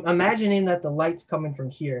 So I'm imagining that the light's coming from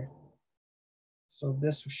here. So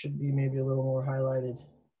this should be maybe a little more highlighted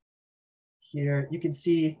here. You can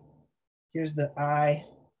see, here's the eye.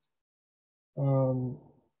 Kind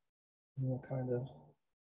of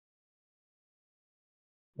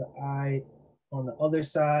the eye on the other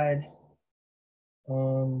side.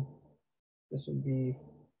 This would be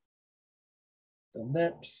the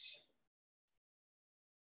lips.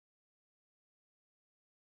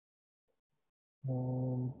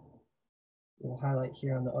 We'll highlight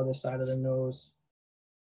here on the other side of the nose.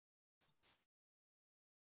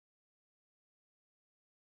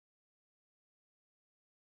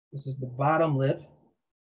 This is the bottom lip.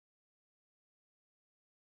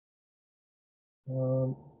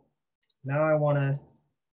 Now I want to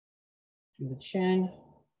do the chin.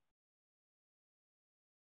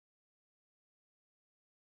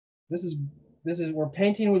 This is we're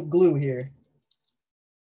painting with glue here.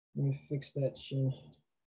 Let me fix that chin.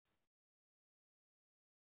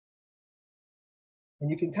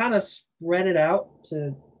 And you can kind of spread it out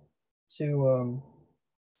to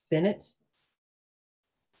thin it.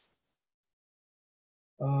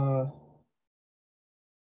 I'm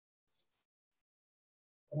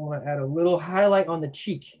going to add a little highlight on the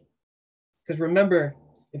cheek. Because remember,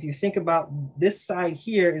 if you think about this side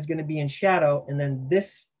here is going to be in shadow, and then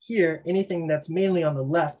this here, anything that's mainly on the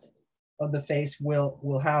left of the face will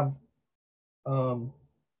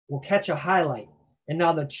catch a highlight. And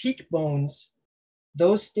now the cheekbones,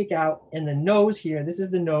 those stick out, and the nose here, this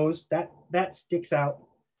is the nose, that sticks out.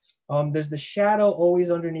 There's the shadow always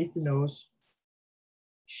underneath the nose,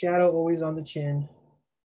 shadow always on the chin.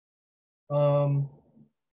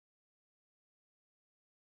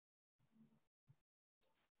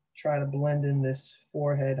 Try to blend in this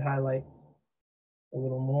forehead highlight a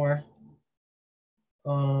little more.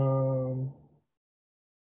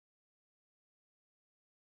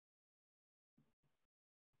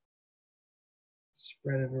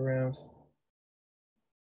 Spread it around.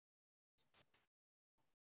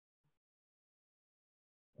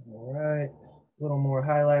 All right, a little more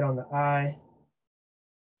highlight on the eye.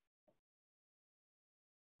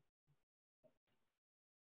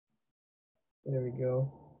 There we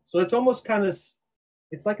go. So it's almost kind of,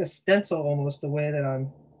 it's like a stencil almost, the way that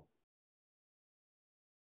I'm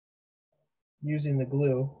using the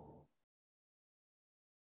glue.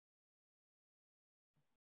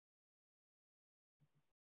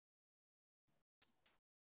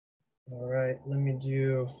 All right, let me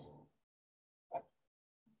do,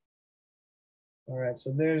 all right,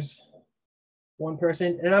 so there's one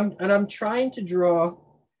person, and I'm trying to draw,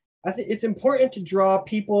 I think it's important to draw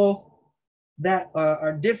people that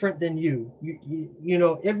are different than you. You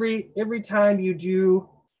know, every time you do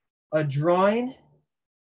a drawing,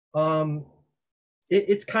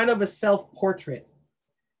 it's kind of a self-portrait.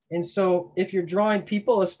 And so if you're drawing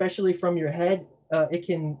people, especially from your head, it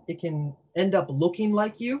can end up looking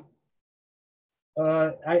like you.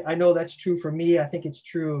 I know that's true for me. I think it's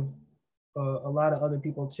true of a lot of other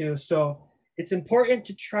people too. So it's important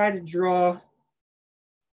to try to draw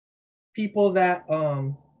people that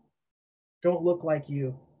don't look like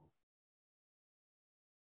you.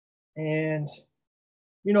 And,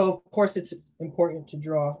 you know, of course, it's important to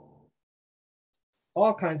draw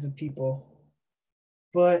all kinds of people,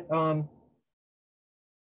 but,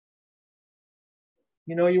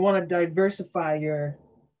 you know, you want to diversify your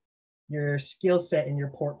skill set and your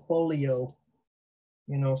portfolio,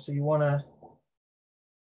 you know, so you want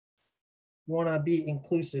to be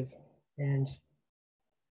inclusive and,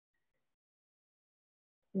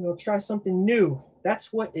 you know, try something new.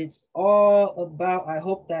 That's what it's all about. I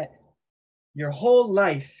hope that your whole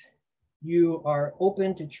life you are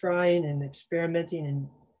open to trying and experimenting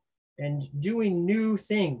and doing new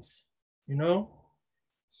things, you know?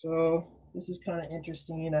 So this is kind of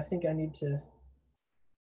interesting. I think I need to,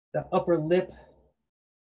 the upper lip.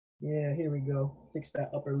 Yeah, here we go. Fix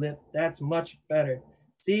that upper lip. That's much better.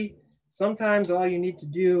 See, sometimes all you need to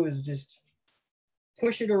do is just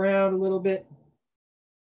push it around a little bit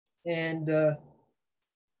and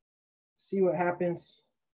see what happens.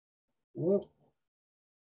 Whoop.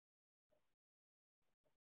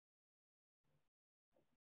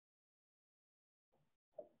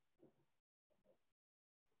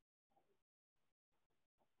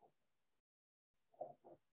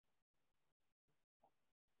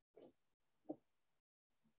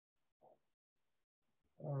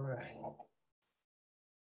 All right.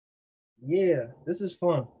 Yeah, this is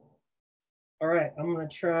fun. All right, I'm gonna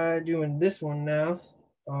try doing this one now.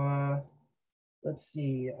 Let's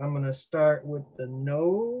see, I'm gonna start with the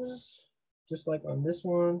nose, just like on this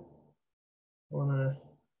one. want to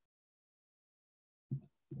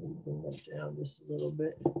bring that down just a little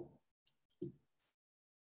bit.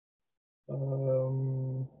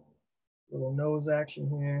 Little nose action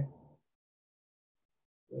here.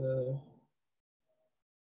 Let's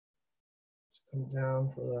come down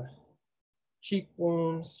for the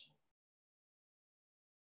cheekbones.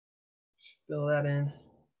 Just fill that in.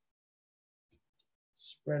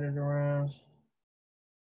 Spread it around.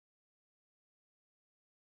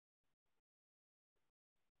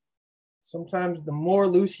 Sometimes the more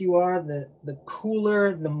loose you are, the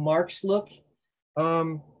cooler the marks look.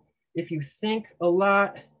 If you think a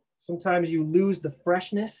lot, sometimes you lose the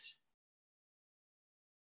freshness.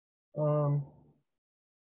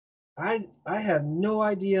 I have no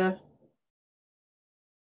idea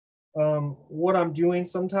what I'm doing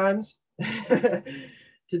sometimes,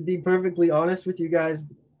 to be perfectly honest with you guys.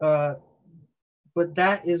 But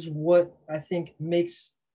that is what I think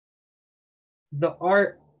makes the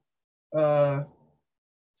art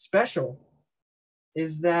special,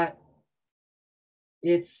 is that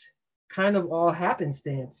it's kind of all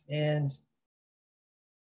happenstance, and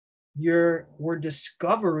we're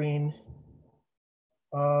discovering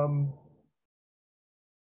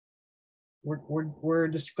we're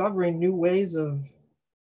discovering new ways of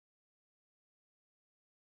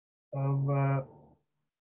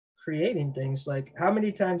creating things. Like, how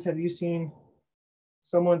many times have you seen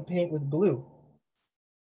someone paint with glue?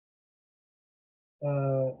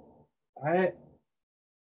 I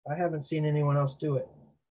haven't seen anyone else do it.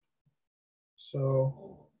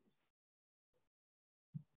 So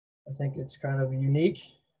I think it's kind of unique.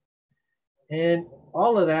 And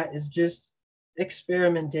all of that is just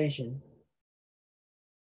experimentation.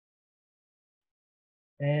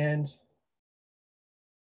 And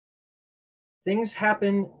things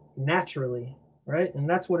happen naturally, right? And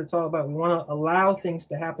that's what it's all about. We want to allow things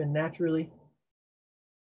to happen naturally.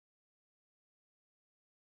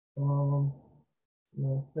 I'm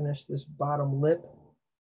gonna finish this bottom lip.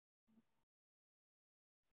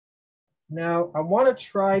 Now, I want to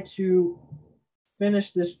try to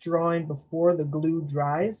finish this drawing before the glue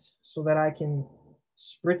dries so that I can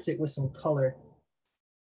spritz it with some color.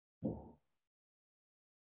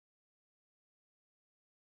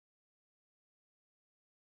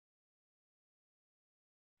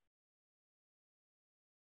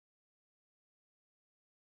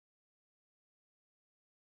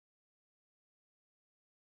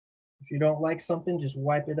 If you don't like something, just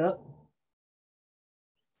wipe it up.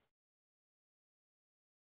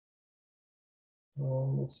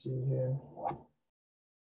 Let's see here.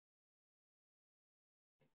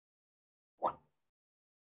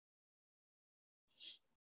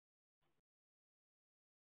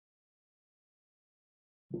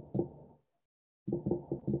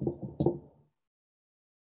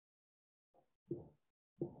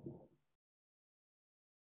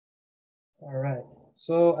 All right,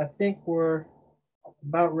 so I think we're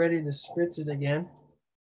about ready to spritz it again.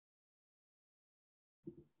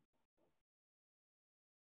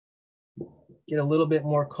 Get a little bit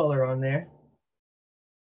more color on there.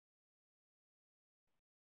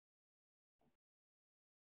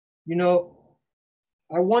 You know,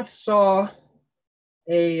 I once saw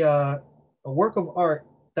a work of art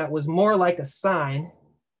that was more like a sign,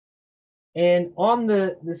 and on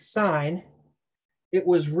the sign, it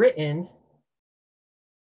was written,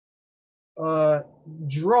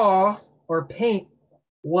 draw or paint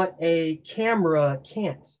what a camera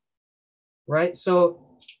can't, right? So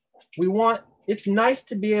it's nice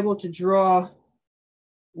to be able to draw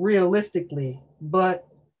realistically, but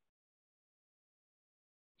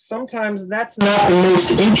sometimes that's not the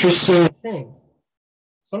most interesting thing.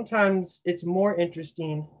 Sometimes it's more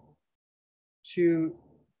interesting to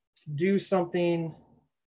do something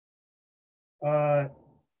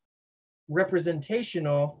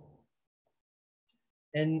representational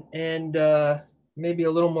and maybe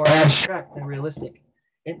a little more abstract than realistic.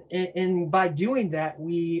 And by doing that,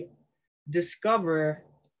 we discover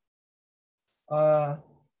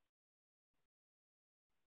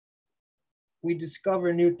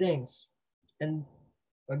new things. And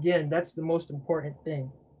again, that's the most important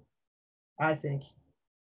thing, I think.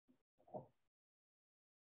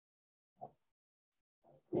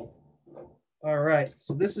 All right,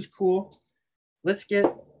 so this is cool. Let's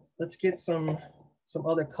get some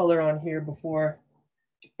other color on here before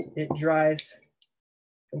it dries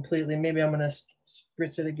completely. Maybe I'm gonna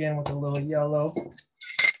spritz it again with a little yellow.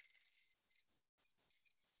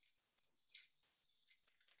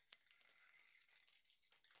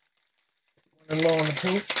 And low on the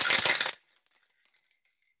paint.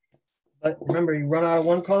 But remember, you run out of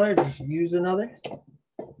one color, just use another.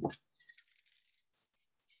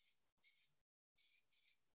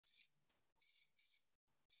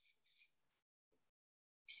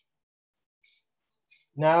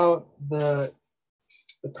 Now the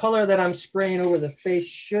color that I'm spraying over the face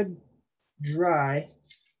should dry.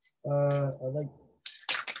 I like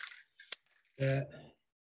that.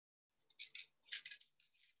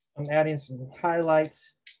 I'm adding some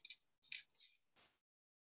highlights.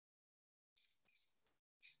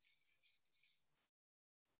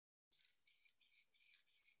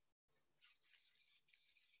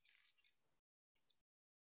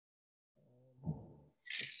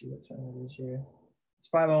 Let's see what time it is here. It's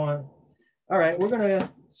 5:01. All right, we're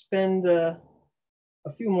gonna spend a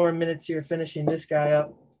few more minutes here finishing this guy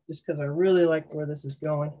up, just because I really like where this is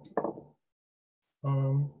going.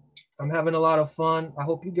 I'm having a lot of fun. I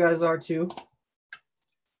hope you guys are too.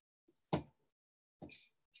 I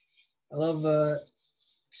love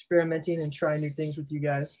experimenting and trying new things with you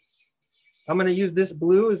guys. I'm gonna use this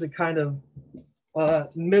blue as a kind of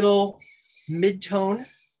mid-tone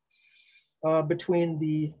between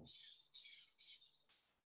the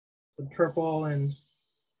purple and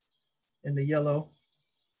the yellow.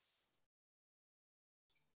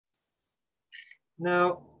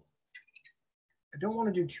 Now, I don't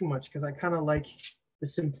want to do too much because I kind of like the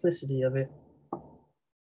simplicity of it.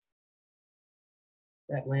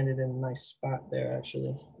 That landed in a nice spot there,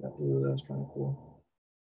 actually. That blue, that was kind of cool.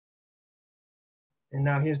 And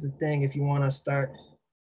now here's the thing, if you want to start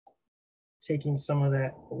taking some of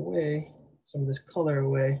that away, some of this color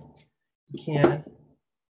away, you can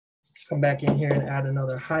come back in here and add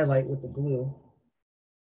another highlight with the glue.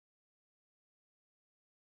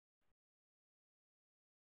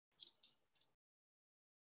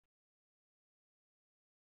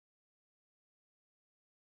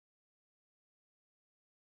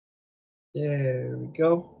 There we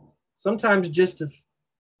go. Sometimes just a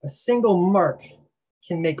single mark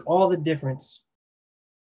can make all the difference.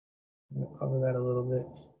 I'm gonna cover that a little bit.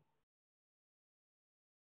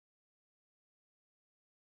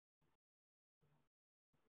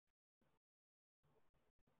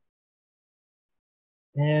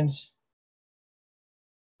 And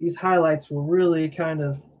these highlights will really kind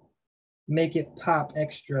of make it pop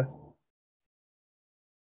extra.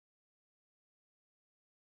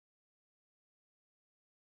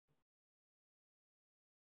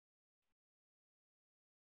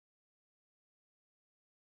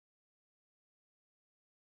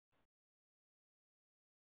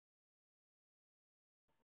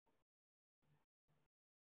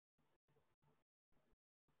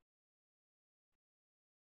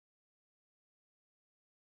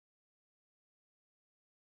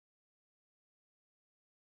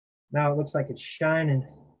 Now it looks like it's shining.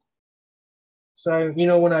 So when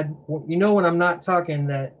when I'm not talking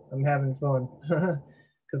that I'm having fun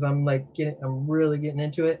because I'm really getting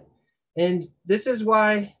into it. And this is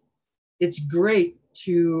why it's great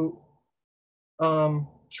to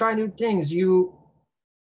try new things.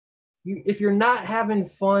 If you're not having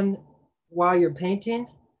fun while you're painting,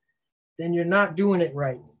 then you're not doing it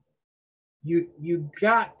right. You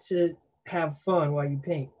got to have fun while you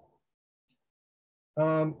paint.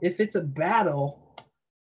 If it's a battle,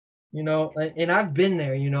 and I've been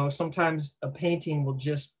there, sometimes a painting will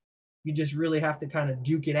you just really have to kind of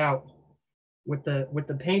duke it out with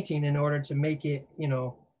the painting in order to make it, in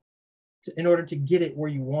order to get it where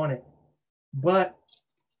you want it. But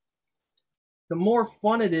the more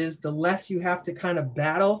fun it is, the less you have to kind of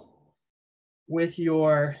battle with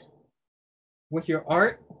your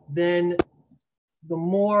art, then the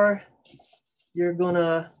more you're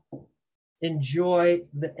gonna enjoy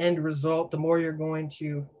the end result, the more you're going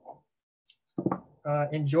to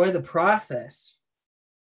enjoy the process.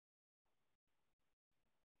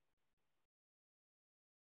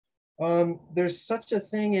 There's such a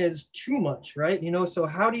thing as too much, right? So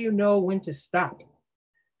how do you know when to stop?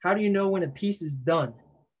 How do you know when a piece is done?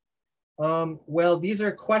 Well, these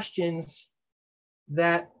are questions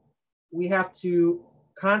that we have to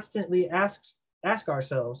constantly ask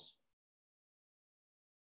ourselves.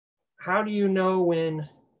 How do you know when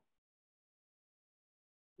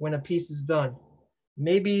a piece is done?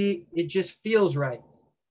 Maybe it just feels right.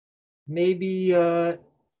 Maybe the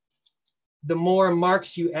more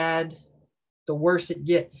marks you add, the worse it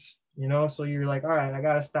gets, so you're like, all right, I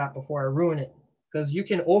gotta stop before I ruin it, because you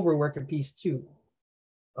can overwork a piece too.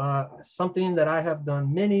 Something that I have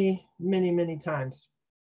done many times.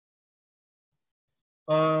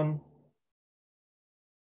 All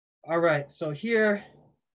right, so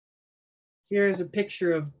here's a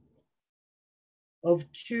picture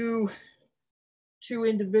of two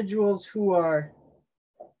individuals who are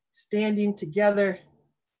standing together,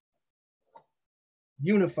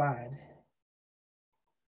 unified.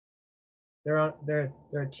 They're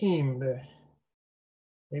a team.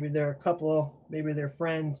 Maybe they're a couple, maybe they're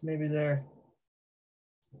friends, maybe they're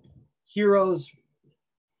heroes.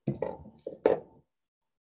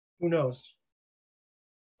 Who knows?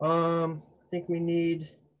 I think we need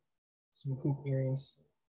some hoop earrings.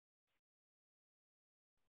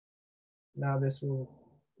 Now this will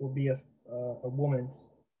be a woman.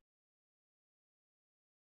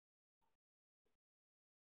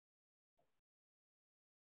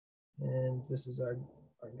 And this is our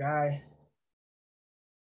guy.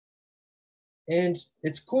 And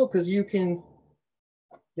it's cool because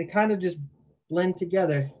they kind of just blend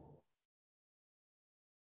together.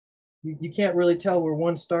 You can't really tell where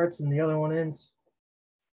one starts and the other one ends.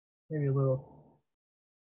 Maybe a little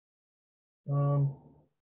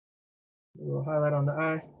highlight on the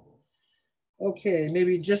eye. Okay,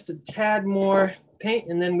 maybe just a tad more paint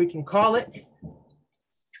and then we can call it.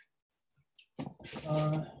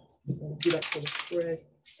 Get up to the spray.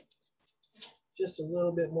 Just a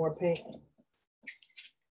little bit more paint.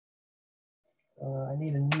 I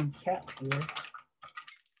need a new cap here.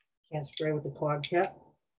 Can't spray with the clog cap.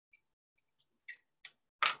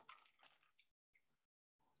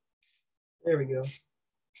 There we go.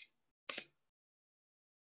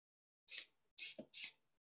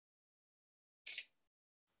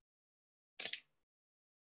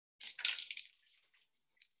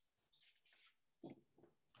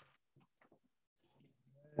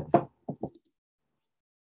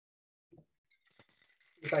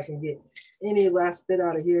 If I can get any last bit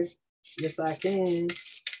out of here. Yes, I can.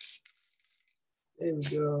 There we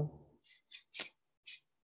go.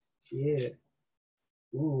 Yeah.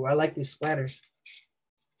 Ooh, I like these splatters.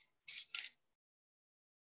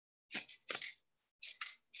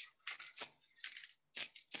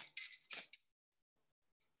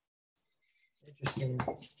 Interesting.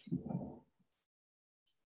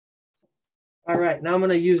 All right, now I'm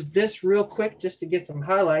gonna use this real quick just to get some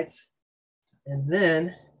highlights. And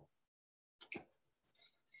then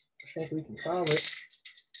I think we can call it.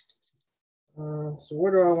 So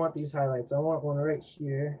where do I want these highlights? I want one right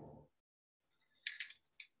here.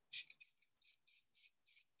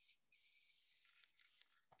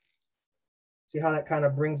 See how that kind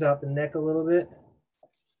of brings out the neck a little bit?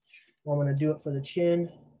 I'm gonna do it for the chin.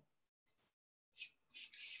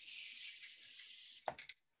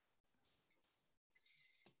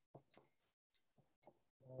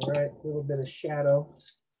 All right, a little bit of shadow.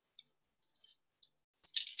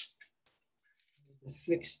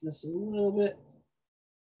 Fix this a little bit.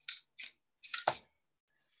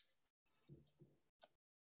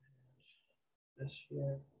 This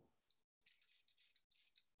here.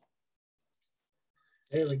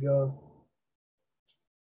 There we go.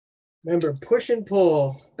 Remember, push and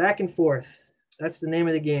pull, back and forth. That's the name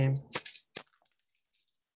of the game.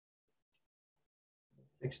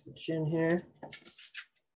 Fix the chin here.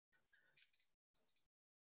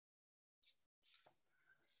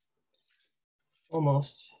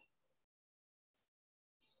 Almost.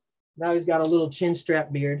 Now he's got a little chin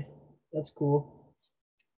strap beard. That's cool.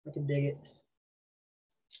 I can dig it.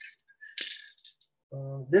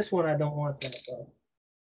 This one, I don't want that though.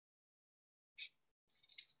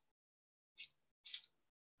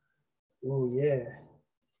 Oh yeah.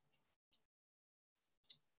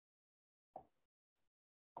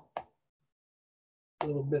 A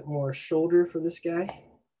little bit more shoulder for this guy.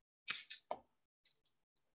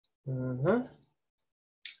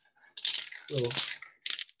 Little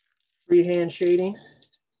freehand shading.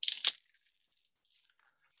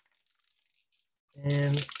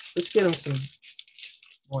 And let's get him some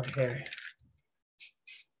more hair.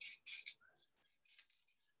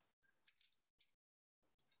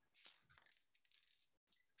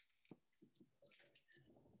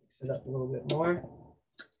 Mix it up a little bit more.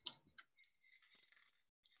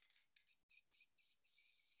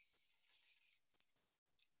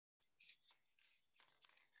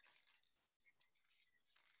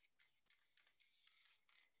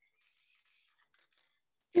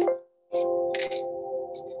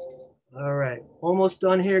 All right, almost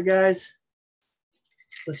done here, guys.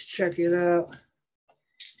 Let's check it out.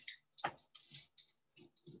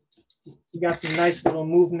 We got some nice little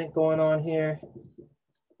movement going on here.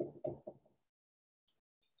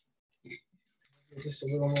 Just a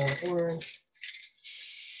little more orange.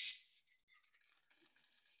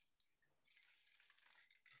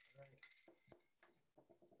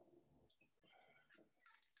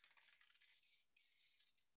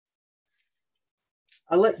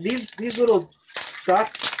 I like these little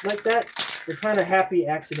dots like that. They're kind of happy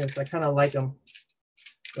accidents. I kind of like them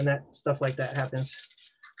when that stuff like that happens.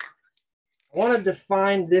 I want to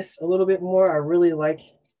define this a little bit more. I really like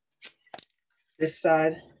this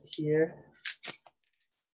side here.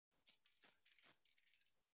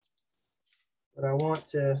 but I want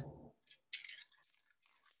to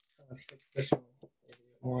fix this one a bit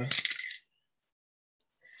more.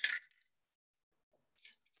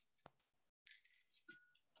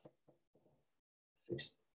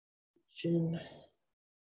 Fix the chin.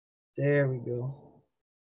 There we go.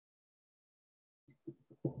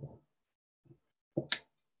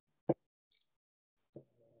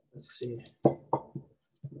 Let's see. A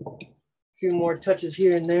few more touches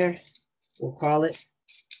here and there, we'll call it.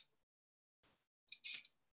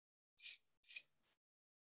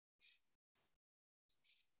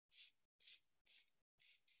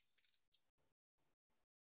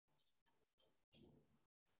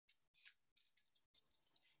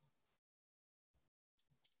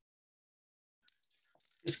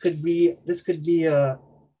 This could be a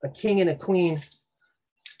king and a queen.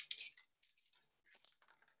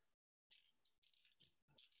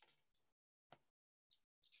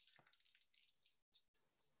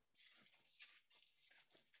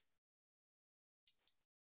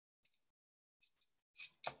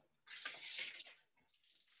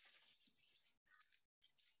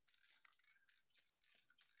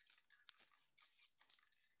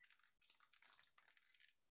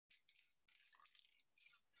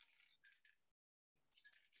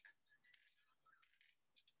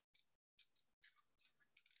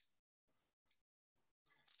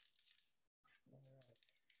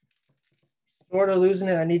 Sort of losing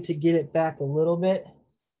it. I need to get it back a little bit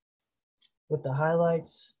with the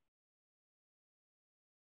highlights.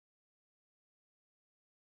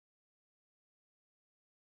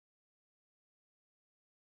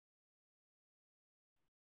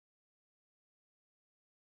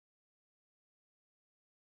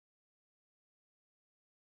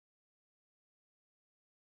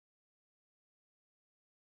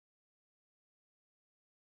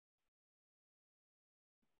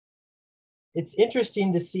 It's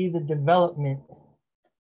interesting to see the development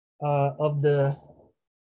of the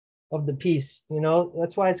piece. You know,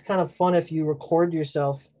 that's why it's kind of fun if you record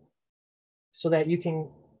yourself so that you can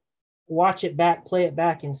watch it back, play it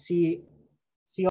back, and see